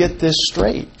doesn't get this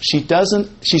straight.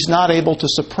 She's not able to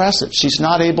suppress it. She's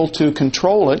not able to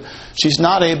control it. She's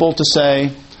not able to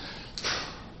say,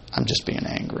 "I'm just being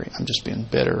angry. I'm just being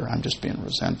bitter. I'm just being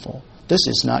resentful. This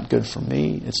is not good for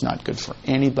me. It's not good for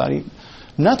anybody."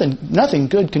 Nothing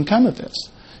good can come of this.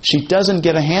 She doesn't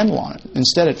get a handle on it.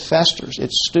 Instead, it festers,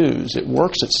 it stews, it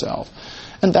works itself.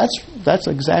 And that's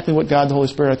exactly what God the Holy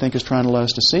Spirit, I think, is trying to let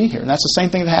us to see here. And that's the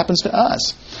same thing that happens to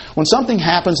us. When something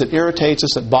happens that irritates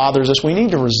us, that bothers us, we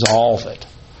need to resolve it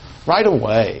right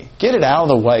away. Get it out of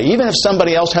the way. Even if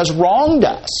somebody else has wronged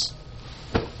us.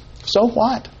 So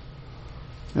what?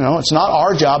 It's not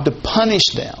our job to punish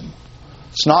them.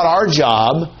 It's not our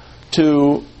job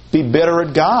to be bitter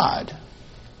at God.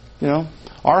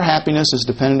 Our happiness is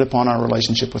dependent upon our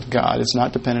relationship with God. It's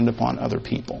not dependent upon other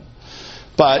people.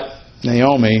 But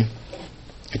Naomi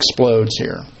explodes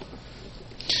here.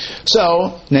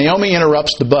 So, Naomi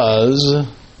interrupts the buzz,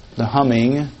 the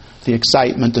humming, the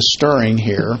excitement, the stirring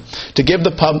here, to give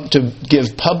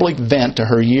public vent to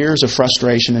her years of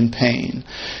frustration and pain.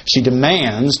 She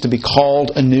demands to be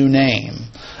called a new name.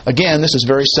 Again, this is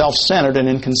very self-centered and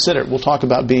inconsiderate. We'll talk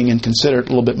about being inconsiderate a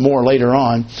little bit more later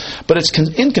on. But it's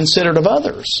inconsiderate of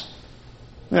others.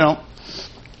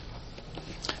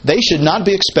 They should not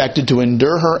be expected to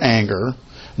endure her anger,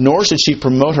 nor should she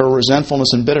promote her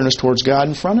resentfulness and bitterness towards God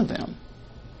in front of them.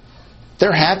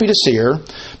 They're happy to see her,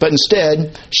 but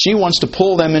instead, she wants to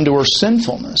pull them into her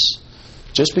sinfulness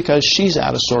just because she's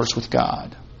out of sorts with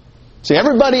God. See,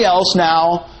 everybody else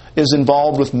now is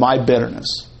involved with my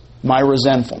bitterness, my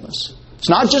resentfulness. It's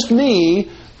not just me.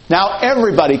 Now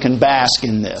everybody can bask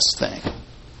in this thing.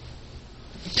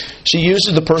 She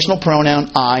uses the personal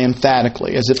pronoun I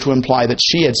emphatically, as if to imply that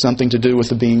she had something to do with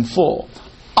the being full.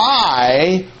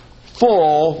 I,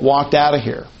 full, walked out of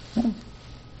here.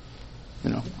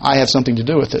 I have something to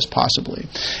do with this, possibly.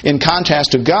 In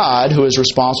contrast to God, who is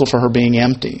responsible for her being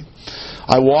empty.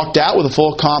 I walked out with a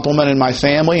full complement in my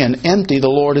family, and empty the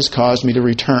Lord has caused me to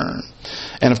return.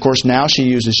 And of course, now she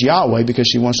uses Yahweh because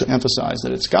she wants to emphasize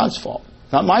that it's God's fault,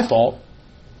 not my fault.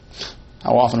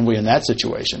 How often are we in that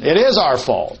situation? It is our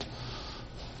fault.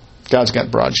 God's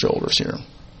got broad shoulders here.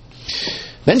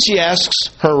 Then she asks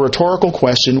her rhetorical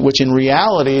question, which in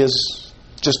reality is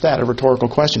just that, a rhetorical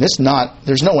question. There's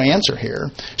no answer here.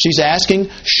 She's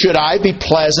asking, should I be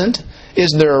pleasant?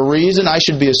 Is there a reason I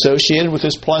should be associated with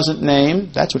this pleasant name?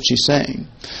 That's what she's saying.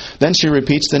 Then she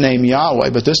repeats the name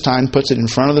Yahweh, but this time puts it in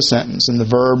front of the sentence in the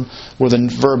verb where the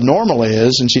verb normally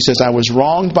is, and she says, I was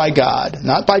wronged by God,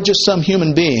 not by just some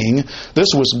human being.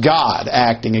 This was God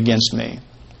acting against me.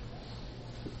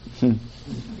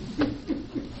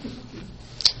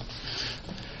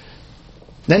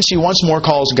 Then she once more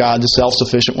calls God the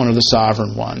self-sufficient one or the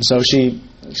sovereign one. So she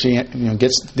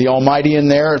gets the Almighty in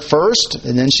there at first,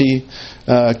 and then she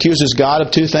accuses God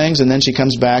of two things, and then she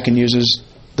comes back and uses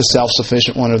the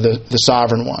self-sufficient one or the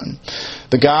sovereign one.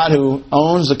 The God who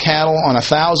owns the cattle on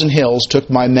 1,000 hills took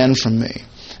my men from me,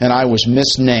 and I was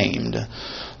misnamed.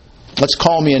 Let's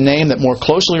call me a name that more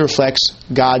closely reflects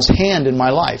God's hand in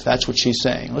my life. That's what she's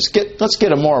saying. Let's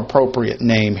get a more appropriate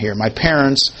name here. My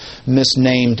parents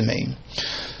misnamed me.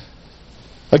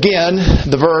 Again,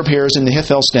 the verb here is in the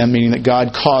Hithel stem, meaning that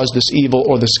God caused this evil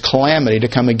or this calamity to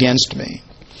come against me.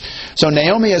 So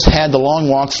Naomi has had the long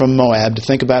walk from Moab to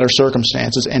think about her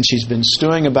circumstances, and she's been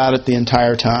stewing about it the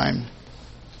entire time,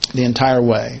 the entire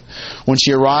way. When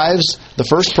she arrives, the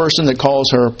first person that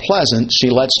calls her pleasant, she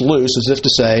lets loose as if to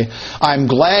say, I'm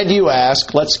glad you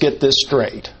asked, let's get this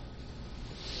straight.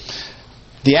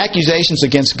 The accusations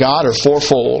against God are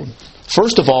fourfold.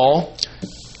 First of all,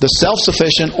 the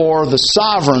self-sufficient or the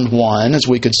sovereign one, as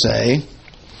we could say,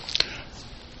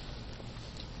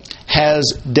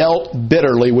 has dealt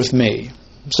bitterly with me.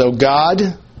 So God,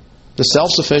 the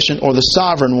self-sufficient or the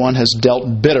sovereign one, has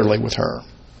dealt bitterly with her.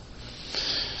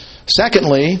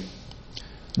 Secondly,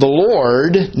 the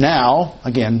Lord now,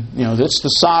 again, it's the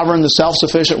sovereign, the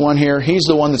self-sufficient one here. He's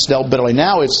the one that's dealt bitterly.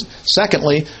 Now it's,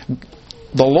 secondly,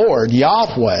 the Lord,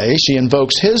 Yahweh, she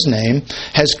invokes His name,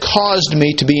 has caused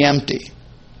me to be empty.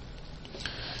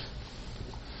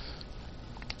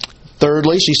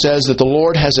 Thirdly, she says that the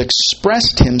Lord has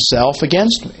expressed Himself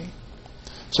against me.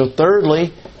 So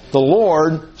thirdly, the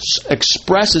Lord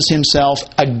expresses Himself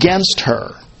against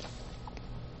her.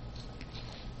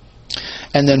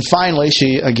 And then finally,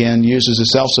 she again uses a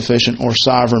self-sufficient or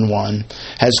sovereign one,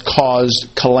 has caused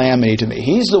calamity to me.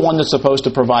 He's the one that's supposed to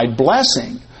provide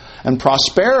blessing and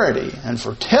prosperity and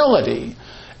fertility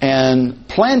and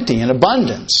plenty and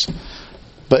abundance.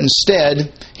 But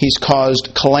instead, He's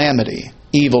caused calamity,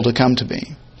 evil to come to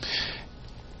me.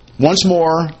 Once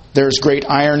more, there's great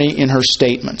irony in her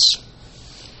statements.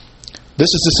 This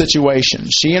is the situation.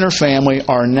 She and her family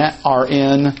are in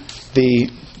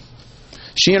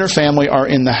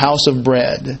the house of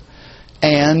bread,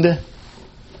 and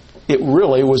it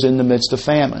really was in the midst of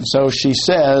famine. So she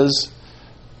says,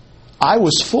 I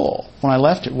was full when I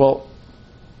left it. Well,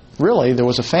 really, there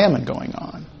was a famine going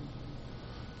on.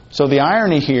 So the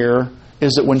irony here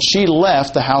is that when she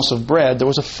left the house of bread, there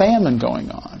was a famine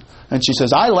going on. And she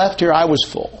says, I left here, I was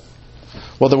full.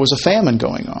 Well, there was a famine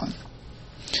going on.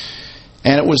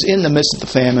 And it was in the midst of the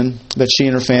famine that she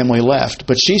and her family left.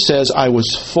 But she says, I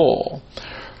was full.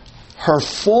 Her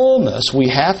fullness, we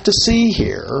have to see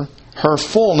here, her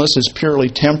fullness is purely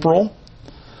temporal,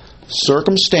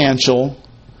 circumstantial,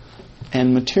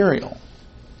 and material.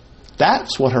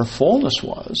 That's what her fullness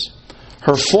was.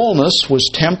 Her fullness was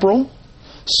temporal,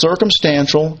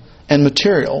 circumstantial, and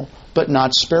material, but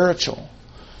not spiritual.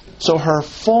 So her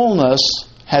fullness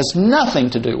has nothing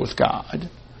to do with God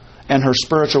and her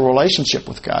spiritual relationship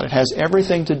with God. It has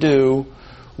everything to do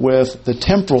with the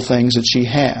temporal things that she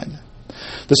had.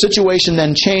 The situation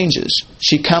then changes.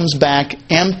 She comes back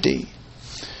empty.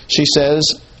 She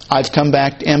says, I've come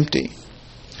back empty.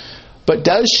 But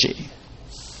does she?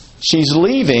 She's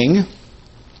leaving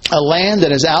a land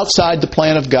that is outside the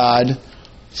plan of God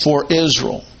for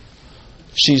Israel.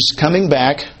 She's coming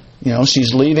back,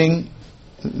 she's leaving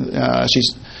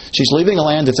she's leaving a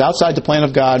land that's outside the plan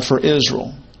of God for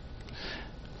Israel.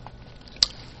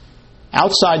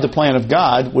 Outside the plan of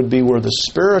God would be where the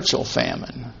spiritual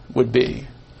famine would be,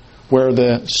 where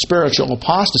the spiritual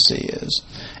apostasy is.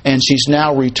 And she's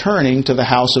now returning to the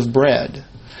house of bread,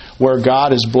 where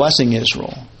God is blessing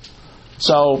Israel.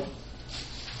 So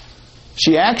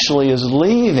she actually is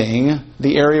leaving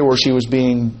the area where she was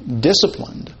being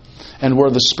disciplined and where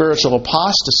the spiritual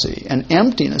apostasy and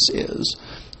emptiness is,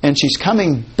 and she's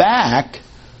coming back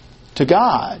to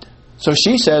God. So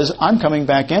she says, I'm coming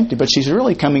back empty, but she's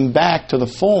really coming back to the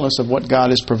fullness of what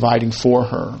God is providing for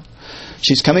her.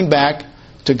 She's coming back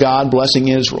to God blessing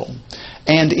Israel.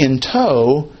 And in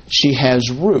tow, she has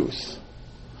Ruth.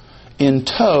 In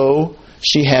tow,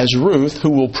 she has Ruth,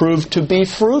 who will prove to be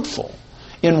fruitful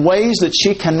in ways that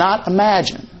she cannot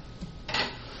imagine,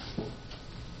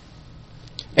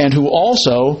 and who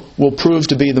also will prove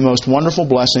to be the most wonderful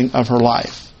blessing of her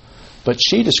life. But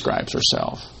she describes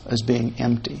herself as being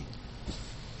empty.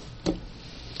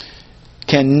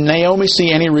 Can Naomi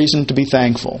see any reason to be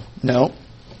thankful? No,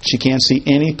 she can't see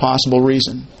any possible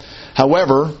reason.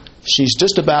 However, she's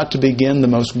just about to begin the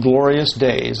most glorious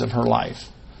days of her life.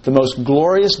 The most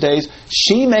glorious days.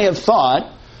 She may have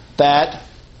thought that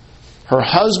her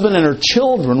husband and her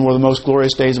children were the most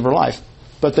glorious days of her life,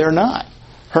 but they're not.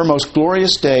 Her most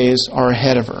glorious days are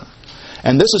ahead of her.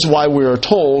 And this is why we are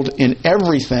told, in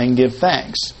everything give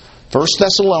thanks. 1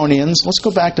 Thessalonians, let's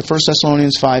go back to 1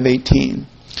 Thessalonians 5:18.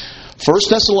 1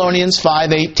 Thessalonians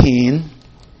 5:18.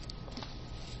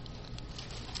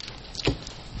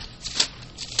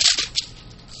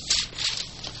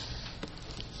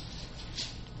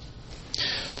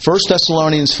 1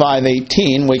 Thessalonians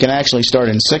 5:18, we can actually start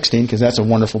in 16 because that's a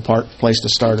wonderful place to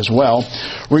start as well.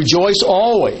 Rejoice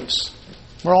always.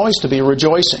 We're always to be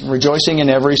rejoicing. Rejoicing in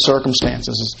every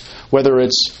circumstances, whether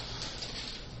it's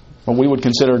what we would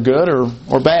consider good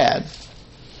or bad.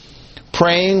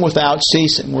 Praying without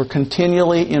ceasing. We're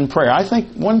continually in prayer. I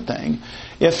think one thing,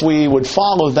 if we would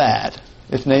follow that,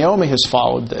 if Naomi has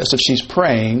followed this, if she's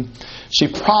praying, she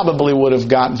probably would have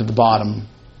gotten to the bottom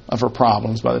of her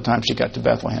problems by the time she got to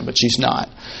Bethlehem, but she's not.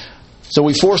 So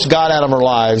we force God out of our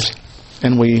lives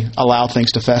and we allow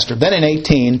things to fester. Then in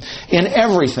 18, in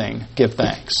everything give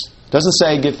thanks. Doesn't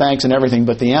say give thanks in everything,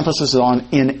 but the emphasis is on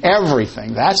in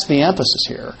everything. That's the emphasis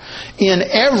here. In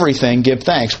everything give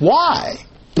thanks. Why?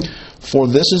 For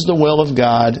this is the will of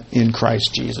God in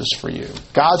Christ Jesus for you.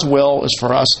 God's will is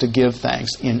for us to give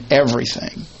thanks in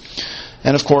everything.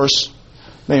 And of course,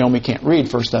 Naomi can't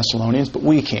read 1 Thessalonians, but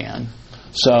we can.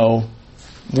 So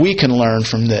we can learn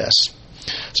from this.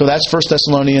 So that's 1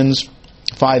 Thessalonians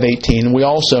 5:18. We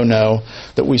also know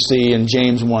that we see in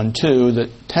James 1:2 that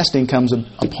testing comes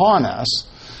upon us,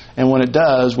 and when it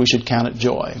does, we should count it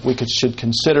joy. We should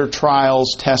consider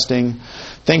trials, testing,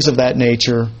 things of that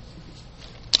nature,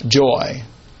 joy.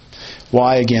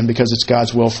 Why? Again, because it's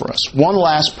God's will for us. One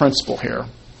last principle here,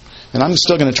 and I'm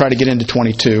still going to try to get into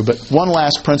 22, but one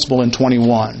last principle in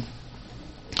 21.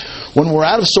 When we're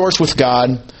out of sorts with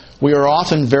God, we are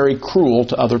often very cruel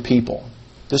to other people.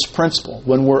 This principle,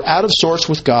 when we're out of sorts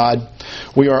with God,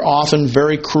 we are often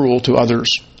very cruel to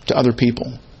other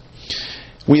people.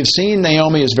 We have seen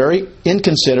Naomi is very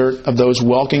inconsiderate of those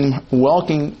welcoming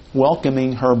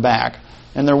her back.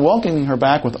 And they're welcoming her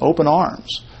back with open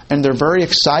arms. And they're very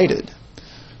excited.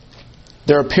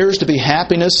 There appears to be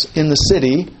happiness in the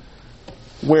city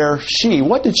where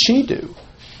what did she do?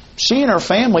 She and her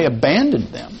family abandoned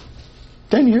them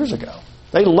 10 years ago.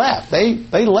 They left.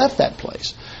 They left that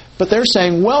place. But they're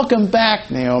saying, welcome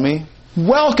back, Naomi.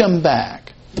 Welcome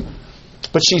back.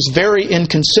 But she's very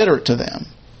inconsiderate to them.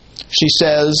 She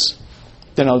says,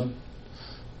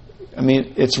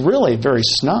 it's really very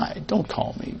snide. Don't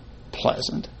call me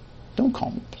pleasant. Don't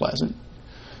call me pleasant.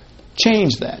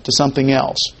 Change that to something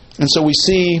else. And so we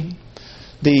see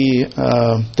the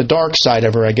dark side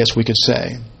of her, I guess we could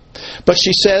say. But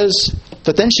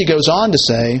then she goes on to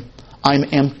say, I'm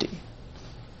empty.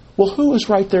 Well, who is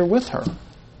right there with her?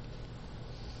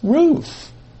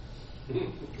 Ruth.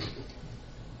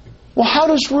 Well, how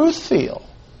does Ruth feel?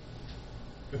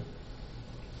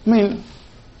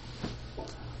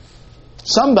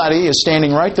 Somebody is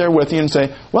standing right there with you and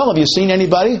say, well, have you seen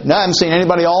anybody? No, I haven't seen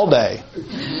anybody all day.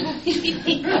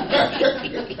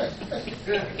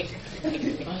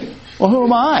 Well, who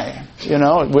am I?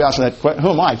 We ask that question, who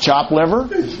am I? Chopped liver?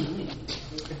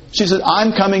 She says,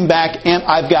 I'm coming back and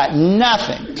I've got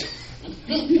nothing.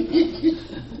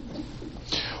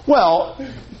 Well,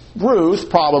 Ruth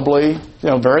probably,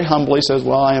 very humbly says,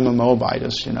 well, I am a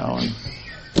Moabitess, and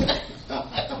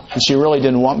she really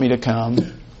didn't want me to come.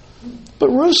 But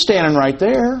Ruth's standing right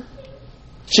there.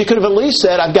 She could have at least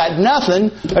said, I've got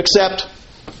nothing except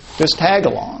this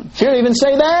tag-along. She didn't even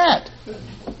say that.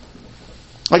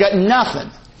 I got nothing.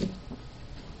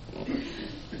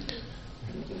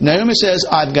 Naomi says,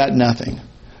 I've got nothing.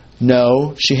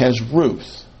 No, she has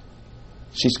Ruth.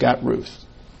 She's got Ruth.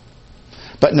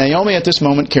 But Naomi at this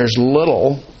moment cares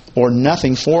little or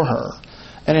nothing for her.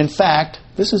 And in fact,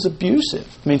 this is abusive.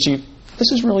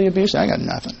 This is really abusive. I got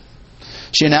nothing.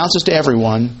 She announces to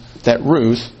everyone that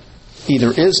Ruth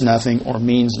either is nothing or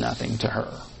means nothing to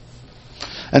her.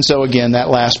 And so again, that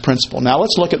last principle. Now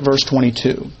let's look at verse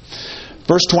 22.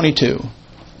 Verse 22.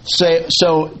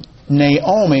 So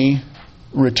Naomi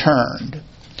returned.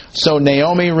 So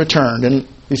Naomi returned. And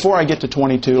before I get to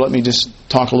 22, let me just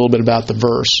talk a little bit about the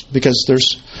verse, because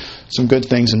there's some good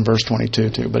things in verse 22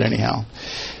 too. But anyhow,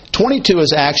 22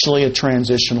 is actually a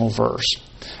transitional verse.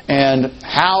 And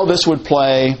how this would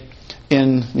play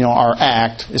in our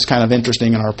act is kind of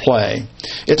interesting in our play.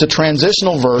 It's a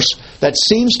transitional verse that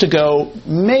seems to go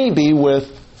maybe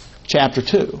with chapter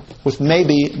 2, with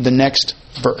maybe the next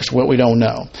verse, what we don't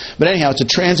know. But anyhow, it's a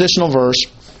transitional verse.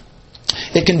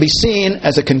 It can be seen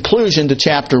as a conclusion to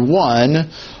chapter 1,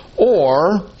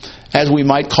 or, as we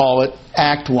might call it,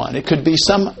 act 1. It could be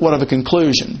somewhat of a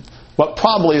conclusion. What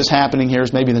probably is happening here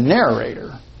is maybe the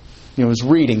narrator is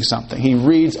reading something. He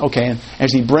reads, and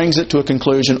as he brings it to a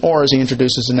conclusion, or as he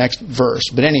introduces the next verse.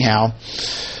 But anyhow,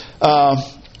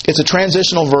 it's a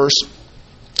transitional verse.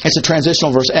 It's a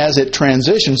transitional verse as it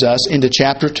transitions us into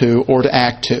chapter 2 or to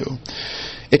act 2.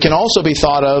 It can also be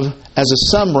thought of as a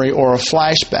summary or a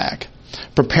flashback,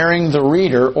 preparing the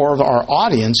reader or our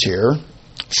audience here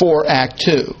for act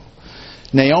 2.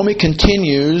 Naomi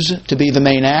continues to be the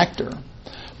main actor,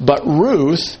 but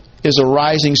Ruth is a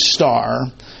rising star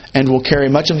and will carry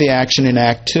much of the action in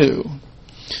Act 2.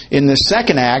 In the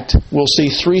second act, we'll see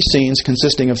 3 scenes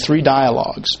consisting of 3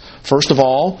 dialogues. First of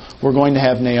all, we're going to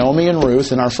have Naomi and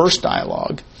Ruth in our first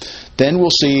dialogue. Then we'll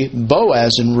see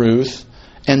Boaz and Ruth,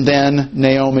 and then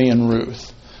Naomi and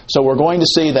Ruth. So we're going to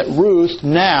see that Ruth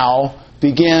now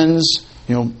begins,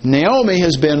 Naomi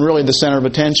has been really the center of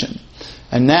attention.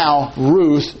 And now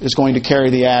Ruth is going to carry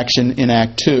the action in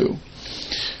Act 2.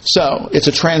 So, it's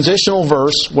a transitional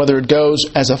verse, whether it goes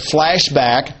as a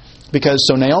flashback, because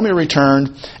so Naomi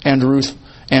returned, and Ruth,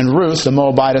 the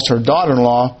Moabitess, her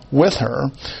daughter-in-law, with her,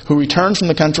 who returned from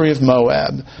the country of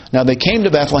Moab. Now, they came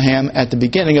to Bethlehem at the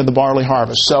beginning of the barley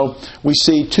harvest. So, we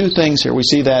see 2 things here. We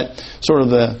see that sort of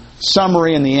the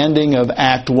summary and the ending of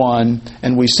Act 1,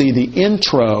 and we see the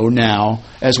intro now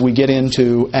as we get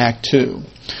into Act 2.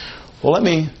 Well, let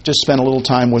me just spend a little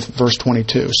time with verse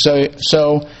 22.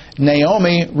 So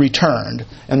Naomi returned,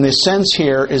 and the sense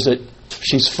here is that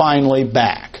she's finally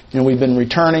back. We've been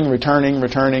returning, and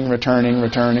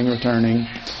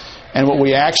what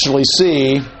we actually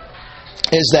see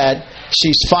is that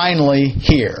she's finally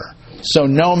here. So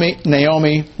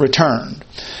Naomi returned.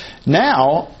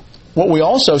 Now, what we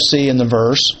also see in the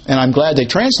verse, and I'm glad they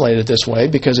translated it this way,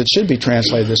 because it should be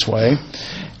translated this way,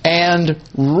 and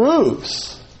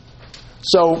Ruth.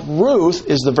 So Ruth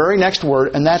is the very next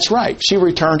word, and that's right. She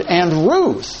returned, and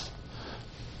Ruth,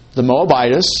 the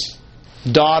Moabitess,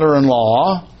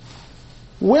 daughter-in-law,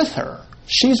 with her.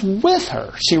 She's with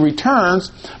her. She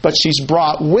returns, but she's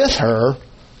brought with her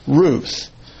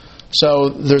Ruth. So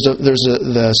there's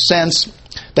the sense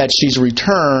that she's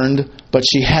returned, but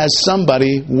she has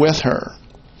somebody with her.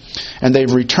 And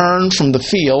they've returned from the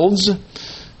fields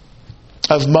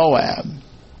of Moab.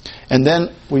 And then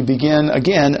we begin,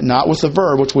 again, not with the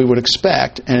verb, which we would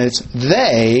expect, and it's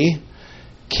they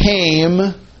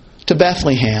came to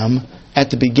Bethlehem at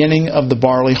the beginning of the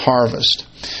barley harvest.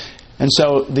 And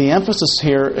so the emphasis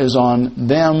here is on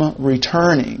them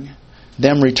returning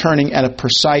at a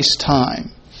precise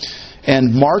time.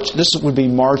 And this would be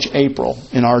March, April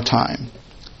in our time.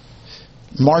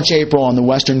 March, April on the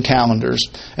Western calendars.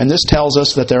 And this tells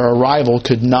us that their arrival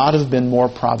could not have been more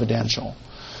providential.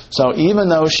 So even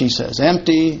though she says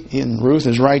empty, and Ruth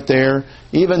is right there,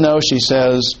 even though she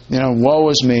says, woe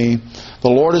is me, the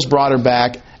Lord has brought her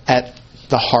back at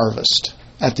the harvest,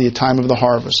 at the time of the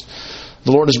harvest.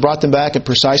 The Lord has brought them back at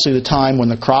precisely the time when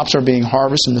the crops are being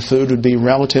harvested and the food would be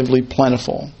relatively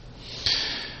plentiful.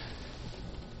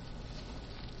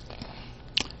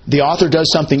 The author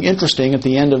does something interesting at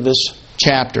the end of this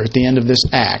chapter, at the end of this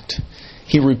act.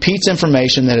 He repeats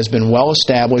information that has been well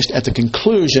established at the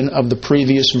conclusion of the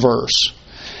previous verse.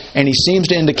 And he seems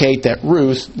to indicate that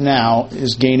Ruth now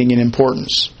is gaining in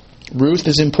importance. Ruth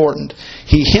is important.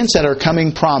 He hints at her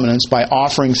coming prominence by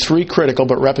offering 3 critical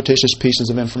but repetitious pieces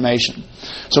of information.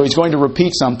 So he's going to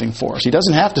repeat something for us. He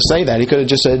doesn't have to say that. He could have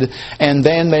just said, and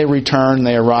then they returned,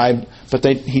 they arrived. But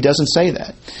he doesn't say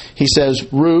that. He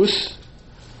says, Ruth,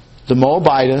 the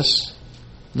Moabitess,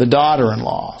 the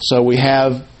daughter-in-law. So we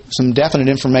have some definite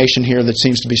information here that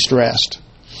seems to be stressed.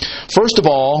 First of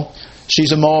all,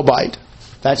 she's a Moabite.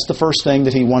 That's the first thing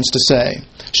that he wants to say.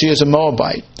 She is a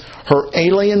Moabite. Her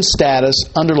alien status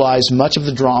underlies much of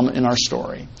the drama in our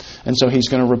story. And so he's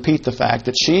going to repeat the fact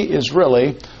that she is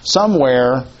really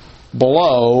somewhere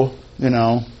below,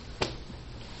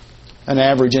 an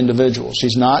average individual.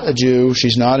 She's not a Jew.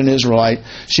 She's not an Israelite.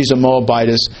 She's a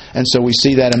Moabitess. And so we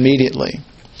see that immediately.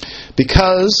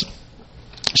 Because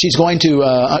she's going to,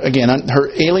 again, her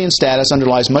alien status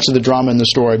underlies much of the drama in the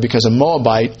story, because a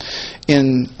Moabite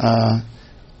in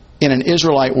an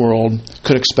Israelite world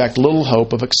could expect little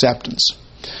hope of acceptance.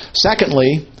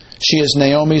 Secondly, she is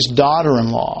Naomi's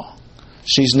daughter-in-law.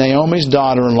 She's Naomi's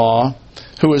daughter-in-law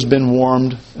who has been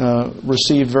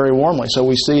received very warmly. So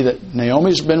we see that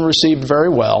Naomi's been received very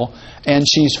well, and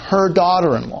she's her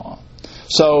daughter-in-law.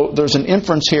 So there's an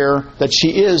inference here that she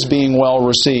is being well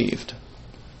received.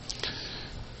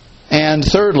 And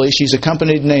thirdly, she's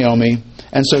accompanied Naomi,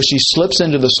 and so she slips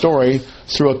into the story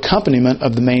through accompaniment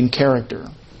of the main character.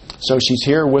 So she's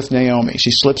here with Naomi.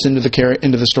 She slips into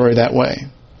the story that way.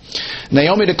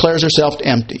 Naomi declares herself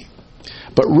empty,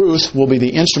 but Ruth will be the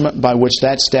instrument by which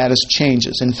that status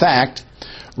changes. In fact,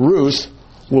 Ruth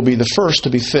will be the first to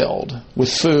be filled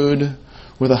with food,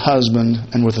 with a husband,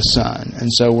 and with a son. And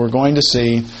so we're going to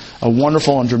see a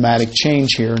wonderful and dramatic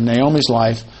change here in Naomi's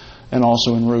life and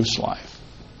also in Ruth's life.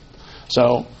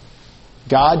 So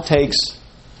God takes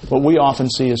what we often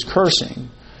see as cursing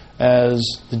as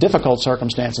the difficult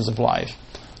circumstances of life,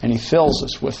 and He fills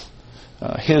us with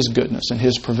His goodness and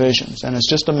His provisions. And it's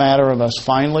just a matter of us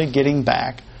finally getting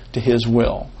back to His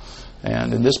will.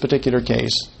 And in this particular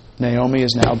case, Naomi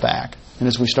is now back. And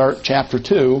as we start chapter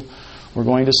 2, we're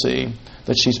going to see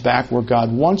that she's back where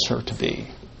God wants her to be.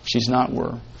 She's not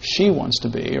where she wants to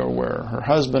be or where her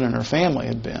husband and her family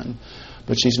had been,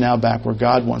 but she's now back where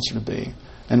God wants her to be.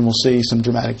 And we'll see some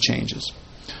dramatic changes.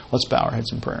 Let's bow our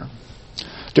heads in prayer.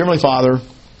 Dear Heavenly Father,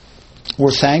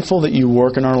 we're thankful that You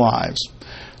work in our lives.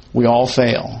 We all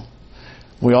fail.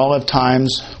 We all have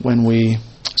times when we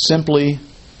simply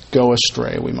go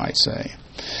astray, we might say.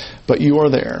 But You are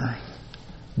there,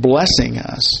 blessing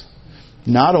us,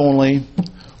 not only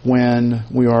when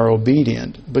we are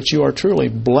obedient, but You are truly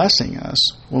blessing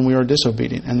us when we are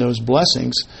disobedient. And those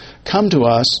blessings come to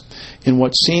us in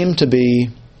what seem to be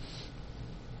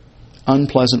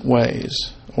unpleasant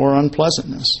ways or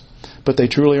unpleasantness. But they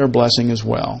truly are blessing as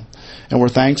well. And we're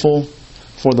thankful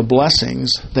for the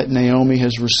blessings that Naomi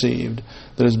has received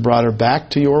that has brought her back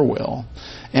to Your will.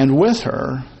 And with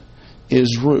her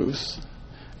is Ruth.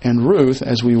 And Ruth,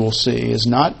 as we will see, is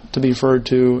not to be referred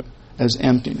to as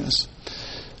emptiness,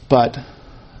 but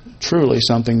truly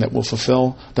something that will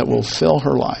fill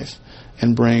her life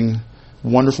and bring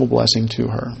wonderful blessing to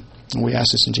her. And we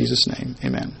ask this in Jesus' name.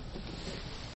 Amen.